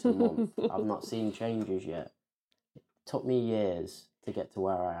 2 weeks, a month. I've not seen changes yet. It took me years to get to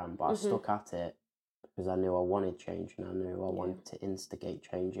where I am, but I stuck at it because I knew I wanted change, and I knew I wanted to instigate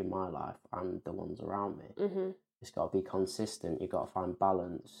change in my life and the ones around me. It's got to be consistent. You've got to find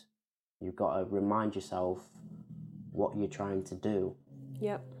balance. You've got to remind yourself what you're trying to do.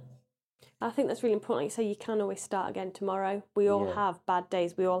 Yep. I think that's really important. Like you say, you can always start again tomorrow. We all have bad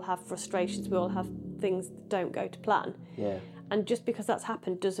days. We all have frustrations. We all have things that don't go to plan. Yeah. And just because that's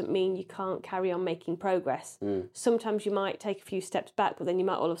happened doesn't mean you can't carry on making progress. Sometimes you might take a few steps back, but then you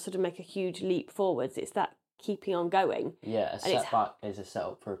might all of a sudden make a huge leap forwards. It's that keeping on going. Yeah, a setback is a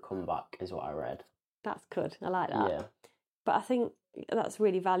setup for a comeback, is what I read. That's good. I like that. Yeah. But I think that's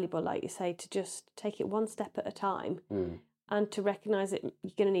really valuable, like you say, to just take it one step at a time. And to recognise that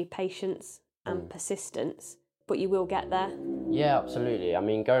you're going to need patience and persistence, but you will get there. Yeah, absolutely. I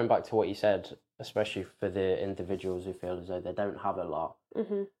mean, going back to what you said, especially for the individuals who feel as though they don't have a lot,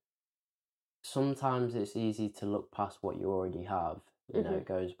 sometimes it's easy to look past what you already have. You know, it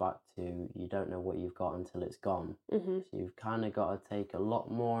goes back to you don't know what you've got until it's gone. So you've kind of got to take a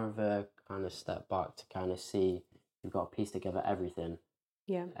lot more of a kind of step back to kind of see you've got to piece together everything.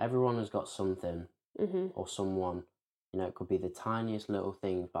 Yeah. Everyone has got something or someone. You know, it could be the tiniest little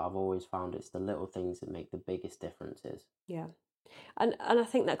things, but I've always found it's the little things that make the biggest differences. Yeah. And I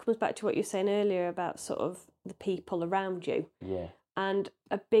think that comes back to what you were saying earlier about sort of the people around you. Yeah. And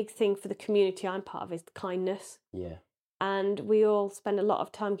a big thing for the community I'm part of is kindness. Yeah. And we all spend a lot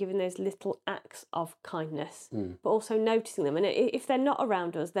of time giving those little acts of kindness, but also noticing them. And if they're not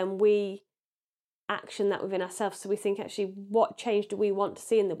around us, then we action that within ourselves. So we think, actually, what change do we want to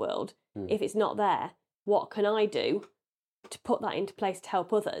see in the world? If it's not there, what can I do to put that into place to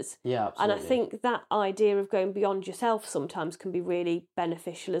help others? Yeah, absolutely. And I think that idea of going beyond yourself sometimes can be really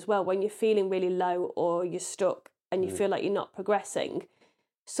beneficial as well. When you're feeling really low or you're stuck and you feel like you're not progressing,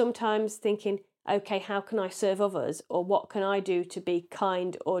 sometimes thinking, okay, how can I serve others, or what can I do to be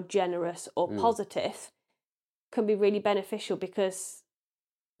kind or generous or positive, can be really beneficial, because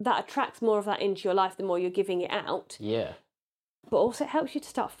that attracts more of that into your life the more you're giving it out. Yeah. But also it helps you to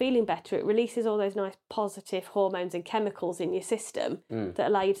start feeling better. It releases all those nice positive hormones and chemicals in your system that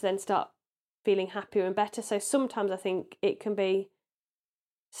allow you to then start feeling happier and better. So sometimes I think it can be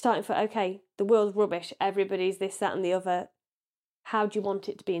starting for, okay, the world's rubbish, everybody's this, that and the other. How do you want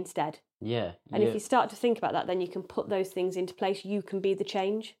it to be instead? Yeah. And if you start to think about that, then you can put those things into place. You can be the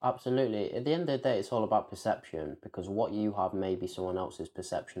change. Absolutely. At the end of the day, it's all about perception, because what you have may be someone else's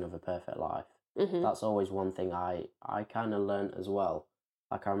perception of a perfect life. That's always one thing I kind of learned as well.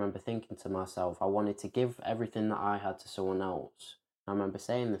 Like, I remember thinking to myself, I wanted to give everything that I had to someone else. I remember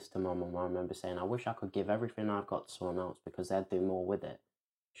saying this to my mum. I remember saying, I wish I could give everything I've got to someone else, because they'd do more with it.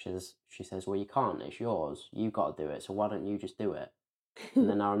 She says, well, you can't. It's yours. You got to do it. So why don't you just do it? And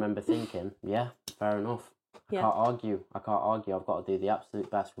then I remember thinking, yeah, fair enough. I can't argue. I've got to do the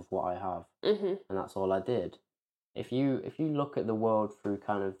absolute best with what I have. And that's all I did. If you look at the world through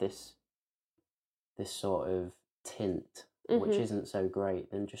kind of this sort of tint, which isn't so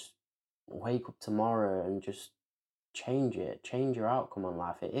great, then just wake up tomorrow and just change it. Change your outcome on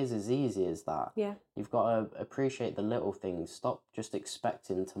life. It is as easy as that. Yeah. You've got to appreciate the little things. Stop just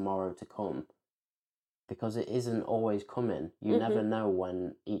expecting tomorrow to come, because it isn't always coming. You never know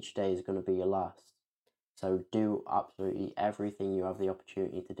when each day is going to be your last. So do absolutely everything you have the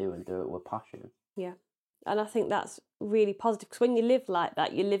opportunity to do, and do it with passion. Yeah. And I think that's really positive, because when you live like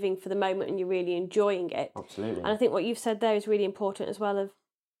that, you're living for the moment and you're really enjoying it. Absolutely. And I think what you've said there is really important as well, of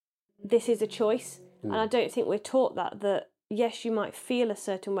this is a choice. And I don't think we're taught that yes, you might feel a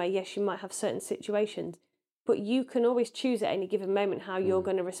certain way, yes, you might have certain situations, but you can always choose at any given moment how you're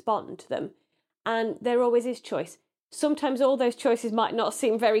going to respond to them. And there always is choice. Sometimes all those choices might not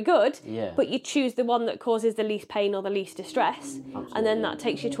seem very good, but you choose the one that causes the least pain or the least distress. Absolutely. And then that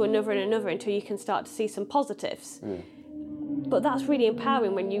takes you to another and another until you can start to see some positives. But that's really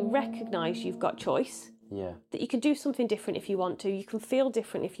empowering when you recognise you've got choice. Yeah. That you can do something different if you want to, you can feel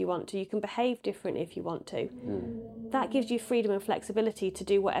different if you want to, you can behave different if you want to. That gives you freedom and flexibility to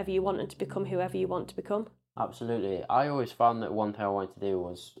do whatever you want and to become whoever you want to become. Absolutely. I always found that one thing I wanted to do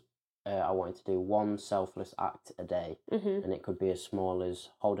was I wanted to do one selfless act a day, and it could be as small as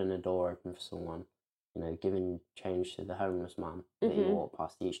holding a door open for someone, you know, giving change to the homeless man that you walk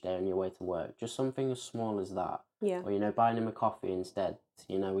past each day on your way to work. Just something as small as that. Yeah. Or, you know, buying him a coffee instead, so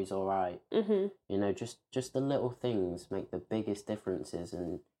you know he's all right. You know, just the little things make the biggest differences.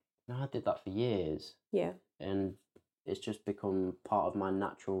 And you know, I did that for years. Yeah. And it's just become part of my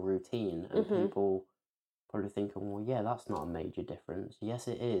natural routine. And people probably thinking, well, yeah, that's not a major difference. Yes,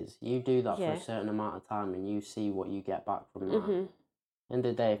 it is. You do that for a certain amount of time and you see what you get back from that. End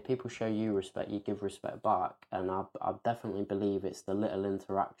of the day, if people show you respect, you give respect back. And I definitely believe it's the little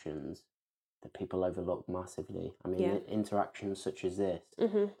interactions that people overlook massively. I mean, interactions such as this.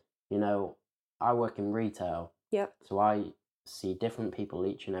 You know, I work in retail. So I see different people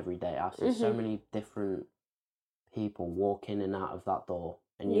each and every day. I see so many different people walk in and out of that door.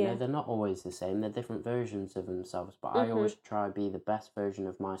 And, you know, they're not always the same. They're different versions of themselves. But I always try to be the best version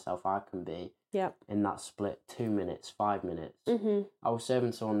of myself I can be in that split 2 minutes, 5 minutes. I was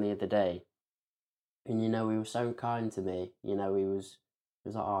serving someone the other day, and, you know, he was so kind to me. You know, he was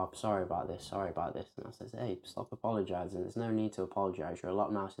like, oh, I'm sorry about this. And I said, hey, stop apologising. There's no need to apologise. You're a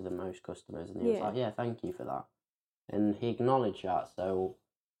lot nicer than most customers. And he was like, yeah, thank you for that. And he acknowledged that. So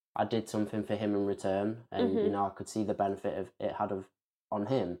I did something for him in return. And, you know, I could see the benefit of it had on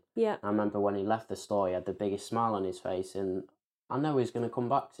him. I remember when he left the store, he had the biggest smile on his face, and I know he's going to come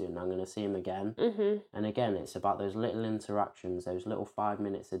back soon. I'm going to see him again. And again, it's about those little interactions, those little 5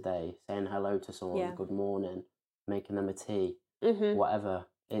 minutes a day, saying hello to someone, good morning, making them a tea. whatever.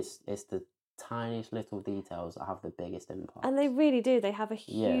 It's the tiniest little details that have the biggest impact. And they really do. They have a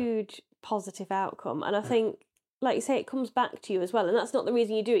huge positive outcome. And I think, like you say, it comes back to you as well. And that's not the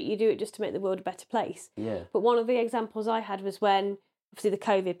reason you do it. You do it just to make the world a better place. Yeah. But one of the examples I had was when, obviously, the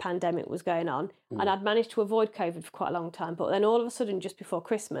COVID pandemic was going on. And I'd managed to avoid COVID for quite a long time. But then all of a sudden, just before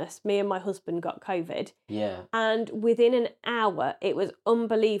Christmas, me and my husband got COVID. Yeah. And within an hour, it was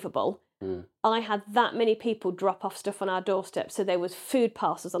unbelievable. I had that many people drop off stuff on our doorstep. So there was food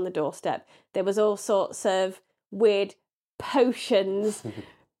parcels on the doorstep. There was all sorts of weird potions,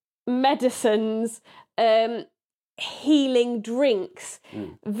 medicines, healing drinks,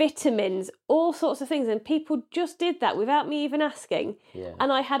 vitamins, all sorts of things. And people just did that without me even asking. Yeah.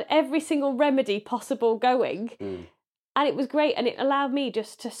 And I had every single remedy possible going. And it was great. And it allowed me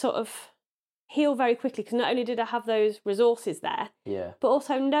just to sort of heal very quickly, because not only did I have those resources there, but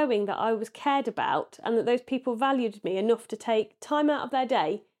also knowing that I was cared about and that those people valued me enough to take time out of their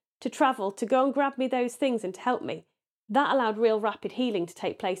day to travel, to go and grab me those things and to help me. That allowed real rapid healing to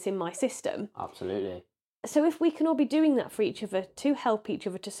take place in my system. Absolutely. So if we can all be doing that for each other, to help each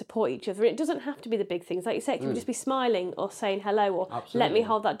other, to support each other, it doesn't have to be the big things. Like you say, it can just be smiling or saying hello or let me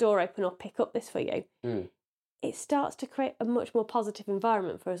hold that door open or pick up this for you. It starts to create a much more positive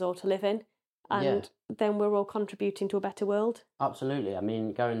environment for us all to live in. And then we're all contributing to a better world. Absolutely. I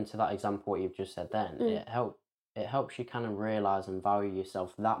mean, going to that example, what you've just said then, it helps you kind of realise and value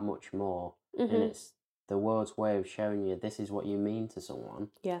yourself that much more. And it's the world's way of showing you this is what you mean to someone.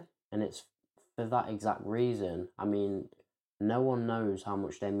 Yeah. And it's for that exact reason. I mean, no one knows how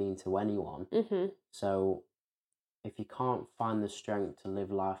much they mean to anyone. So if you can't find the strength to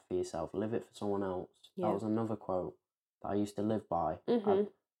live life for yourself, live it for someone else. Yeah. That was another quote that I used to live by.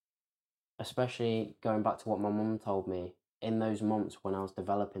 Especially going back to what my mum told me, in those months when I was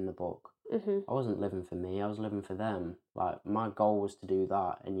developing the book, I wasn't living for me, I was living for them. Like, my goal was to do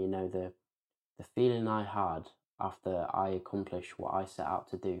that. And, you know, the feeling I had after I accomplished what I set out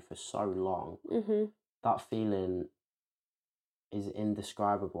to do for so long, that feeling is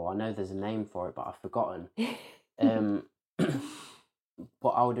indescribable. I know there's a name for it, but I've forgotten. But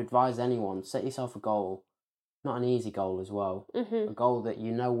I would advise anyone, set yourself a goal. Not an easy goal as well. A goal that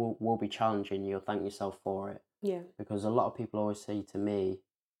you know will be challenging. You'll thank yourself for it. Yeah. Because a lot of people always say to me,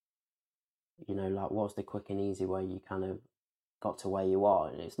 you know, like, what's the quick and easy way you kind of got to where you are?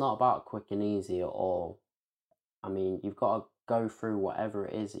 And it's not about quick and easy at all. I mean, you've got to go through whatever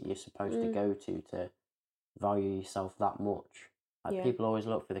it is that you're supposed to go to value yourself that much. Like, people always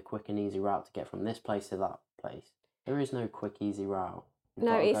look for the quick and easy route to get from this place to that place. There is no quick, easy route.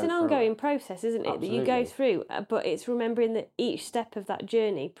 No, it's an ongoing process, isn't it? Absolutely. That you go through, but it's remembering that each step of that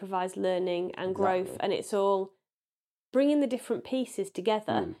journey provides learning and growth, and it's all bringing the different pieces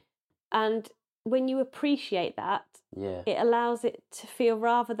together. And when you appreciate that, it allows it to feel,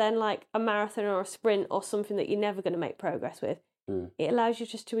 rather than like a marathon or a sprint or something that you're never going to make progress with, it allows you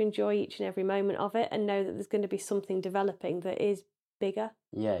just to enjoy each and every moment of it and know that there's going to be something developing that is bigger.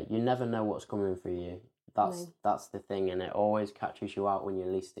 Yeah, you never know what's coming for you. That's the thing, and it always catches you out when you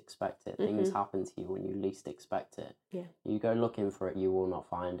least expect it. Things happen to you when you least expect it. Yeah. You go looking for it, you will not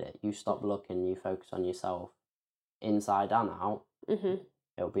find it. You stop looking, you focus on yourself, inside and out,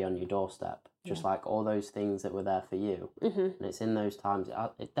 it'll be on your doorstep. Just like all those things that were there for you. And it's in those times,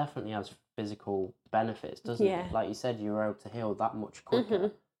 it definitely has physical benefits, doesn't it? Like you said, you're able to heal that much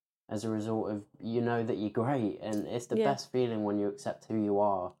quicker as a result of, you know that you're great, and it's the best feeling when you accept who you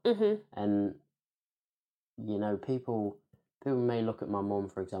are. And you know, people may look at my mum,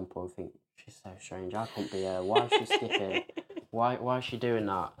 for example, and think, she's so strange, I couldn't be her, why is she skipping, why is she doing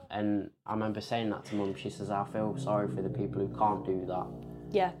that? And I remember saying that to mum. She says, I feel sorry for the people who can't do that.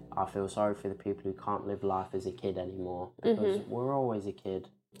 Yeah. I feel sorry for the people who can't live life as a kid anymore, because we're always a kid.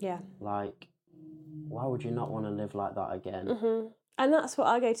 Yeah. Like, why would you not want to live like that again? And that's what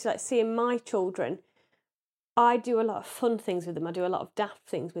I go to, like, seeing my children. I do a lot of fun things with them, I do a lot of daft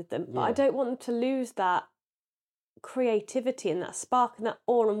things with them, but I don't want them to lose that creativity and that spark and that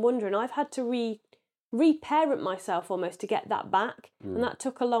awe and wonder. And I've had to reparent myself almost to get that back, and that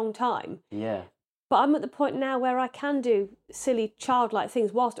took a long time. Yeah. But I'm at the point now where I can do silly childlike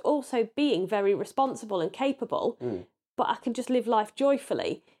things whilst also being very responsible and capable, but I can just live life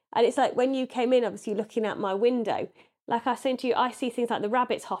joyfully. And it's like when you came in, obviously looking out my window, like I was saying to you, I see things like the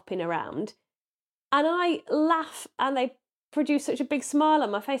rabbits hopping around and I laugh and they produce such a big smile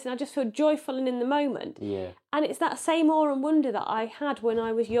on my face, and I just feel joyful and in the moment. Yeah. And it's that same awe and wonder that I had when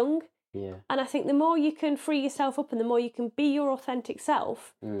I was young. Yeah. And I think the more you can free yourself up and the more you can be your authentic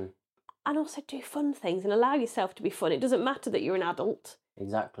self, and also do fun things and allow yourself to be fun. It doesn't matter that you're an adult.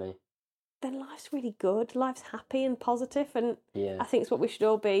 Exactly. then life's really good. Life's happy and positive, and Yeah. I think it's what we should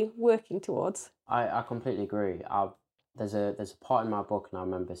all be working towards. I completely agree. There's a part in my book, and I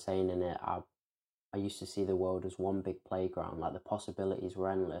remember saying in it, I used to see the world as one big playground, like the possibilities were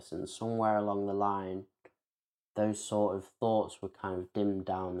endless, and somewhere along the line, those sort of thoughts were kind of dimmed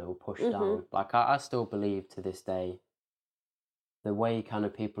down, they were pushed down. Like, I still believe to this day, the way kind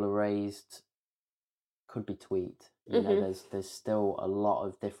of people are raised could be tweaked. You know, there's still a lot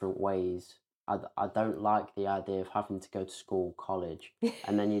of different ways. I don't like the idea of having to go to school, college,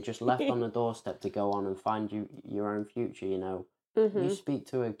 and then you're just left on the doorstep to go on and find your own future, you know. You speak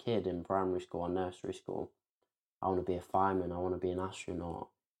to a kid in primary school or nursery school, I want to be a fireman, I want to be an astronaut,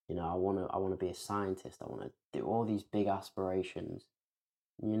 you know, I want to be a scientist, I want to do all these big aspirations.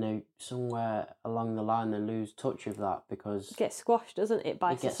 You know, somewhere along the line they lose touch of that because It gets squashed, doesn't it,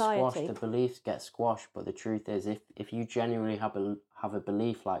 by it gets society? squashed, the beliefs get squashed. But the truth is, if you genuinely have a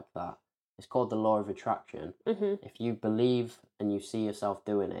belief like that, it's called the law of attraction. If you believe and you see yourself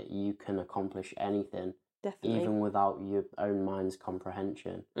doing it, you can accomplish anything, Definitely. even without your own mind's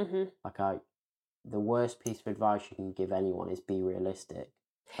comprehension. Like, the worst piece of advice you can give anyone is be realistic.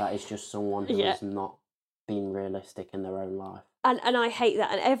 That is just someone who has not been realistic in their own life. And I hate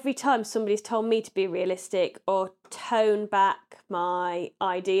that. And every time somebody's told me to be realistic or tone back my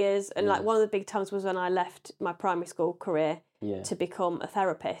ideas, and like one of the big times was when I left my primary school career to become a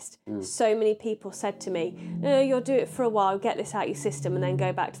therapist. So many people said to me, "No, you'll do it for a while, get this out your system, and then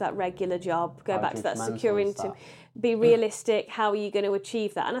go back to that regular job, go back to that secure income. Be realistic. How are you going to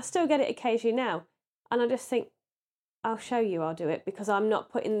achieve that?" And I still get it occasionally now. And I just think, I'll show you I'll do it, because I'm not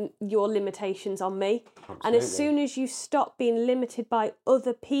putting your limitations on me. Absolutely. And as soon as you stop being limited by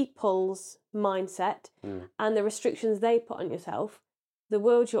other people's mindset and the restrictions they put on yourself, the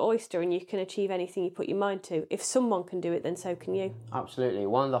world's your oyster and you can achieve anything you put your mind to. If someone can do it, then so can you. Absolutely.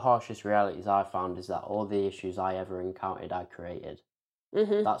 One of the harshest realities I found is that all the issues I ever encountered, I created.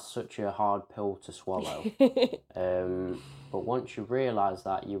 That's such a hard pill to swallow. But once you realise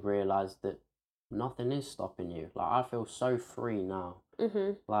that, you realise that nothing is stopping you. Like, I feel so free now.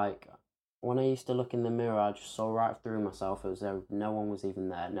 Like, when I used to look in the mirror, I just saw right through myself as though no one was even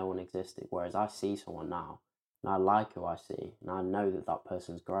there, no one existed. Whereas I see someone now, and I like who I see, and I know that that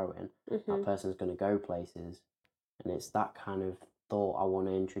person's growing, that person's going to go places, and it's that kind of thought I want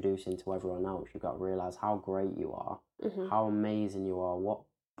to introduce into everyone else. You've got to realise how great you are, how amazing you are, what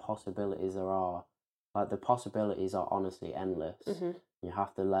possibilities there are. Like, the possibilities are honestly endless. You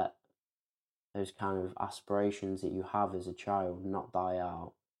have to let those kind of aspirations that you have as a child not die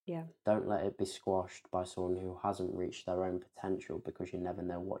out. Don't let it be squashed by someone who hasn't reached their own potential, because you never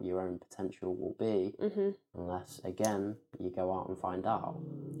know what your own potential will be unless, again, you go out and find out.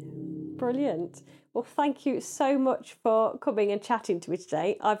 Brilliant. Well, thank you so much for coming and chatting to me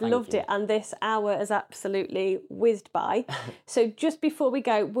today. I've loved it, and this hour has absolutely whizzed by. So just before we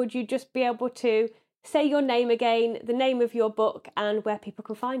go, would you just be able to say your name again, the name of your book, and where people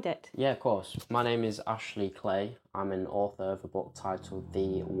can find it? Yeah, of course. My name is Ashley Clay. I'm an author of a book titled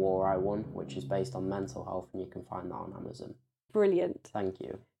The War I Won, which is based on mental health, and you can find that on Amazon. Brilliant. Thank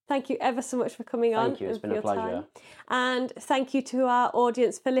you. Thank you ever so much for coming on. Thank you, it's been a pleasure. Time. And thank you to our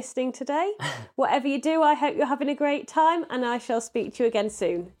audience for listening today. Whatever you do, I hope you're having a great time, and I shall speak to you again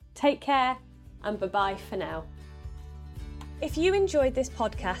soon. Take care, and bye-bye for now. If you enjoyed this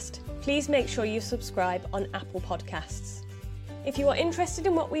podcast, please make sure you subscribe on Apple Podcasts. If you are interested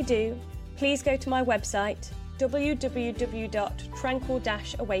in what we do, please go to my website,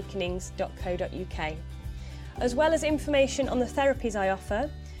 www.tranquil-awakenings.co.uk. As well as information on the therapies I offer,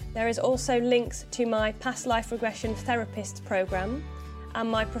 there is also links to my past life regression therapists programme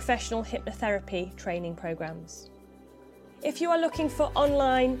and my professional hypnotherapy training programmes. If you are looking for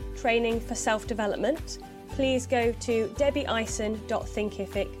online training for self-development, please go to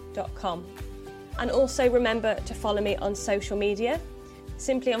debbieison.thinkific.com. And also remember to follow me on social media.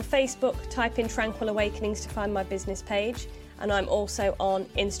 Simply on Facebook, type in Tranquil Awakenings to find my business page, and I'm also on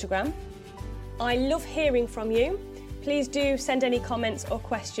Instagram. I love hearing from you. Please do send any comments or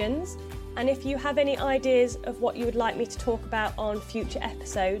questions. And if you have any ideas of what you would like me to talk about on future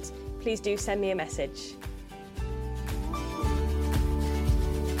episodes, please do send me a message.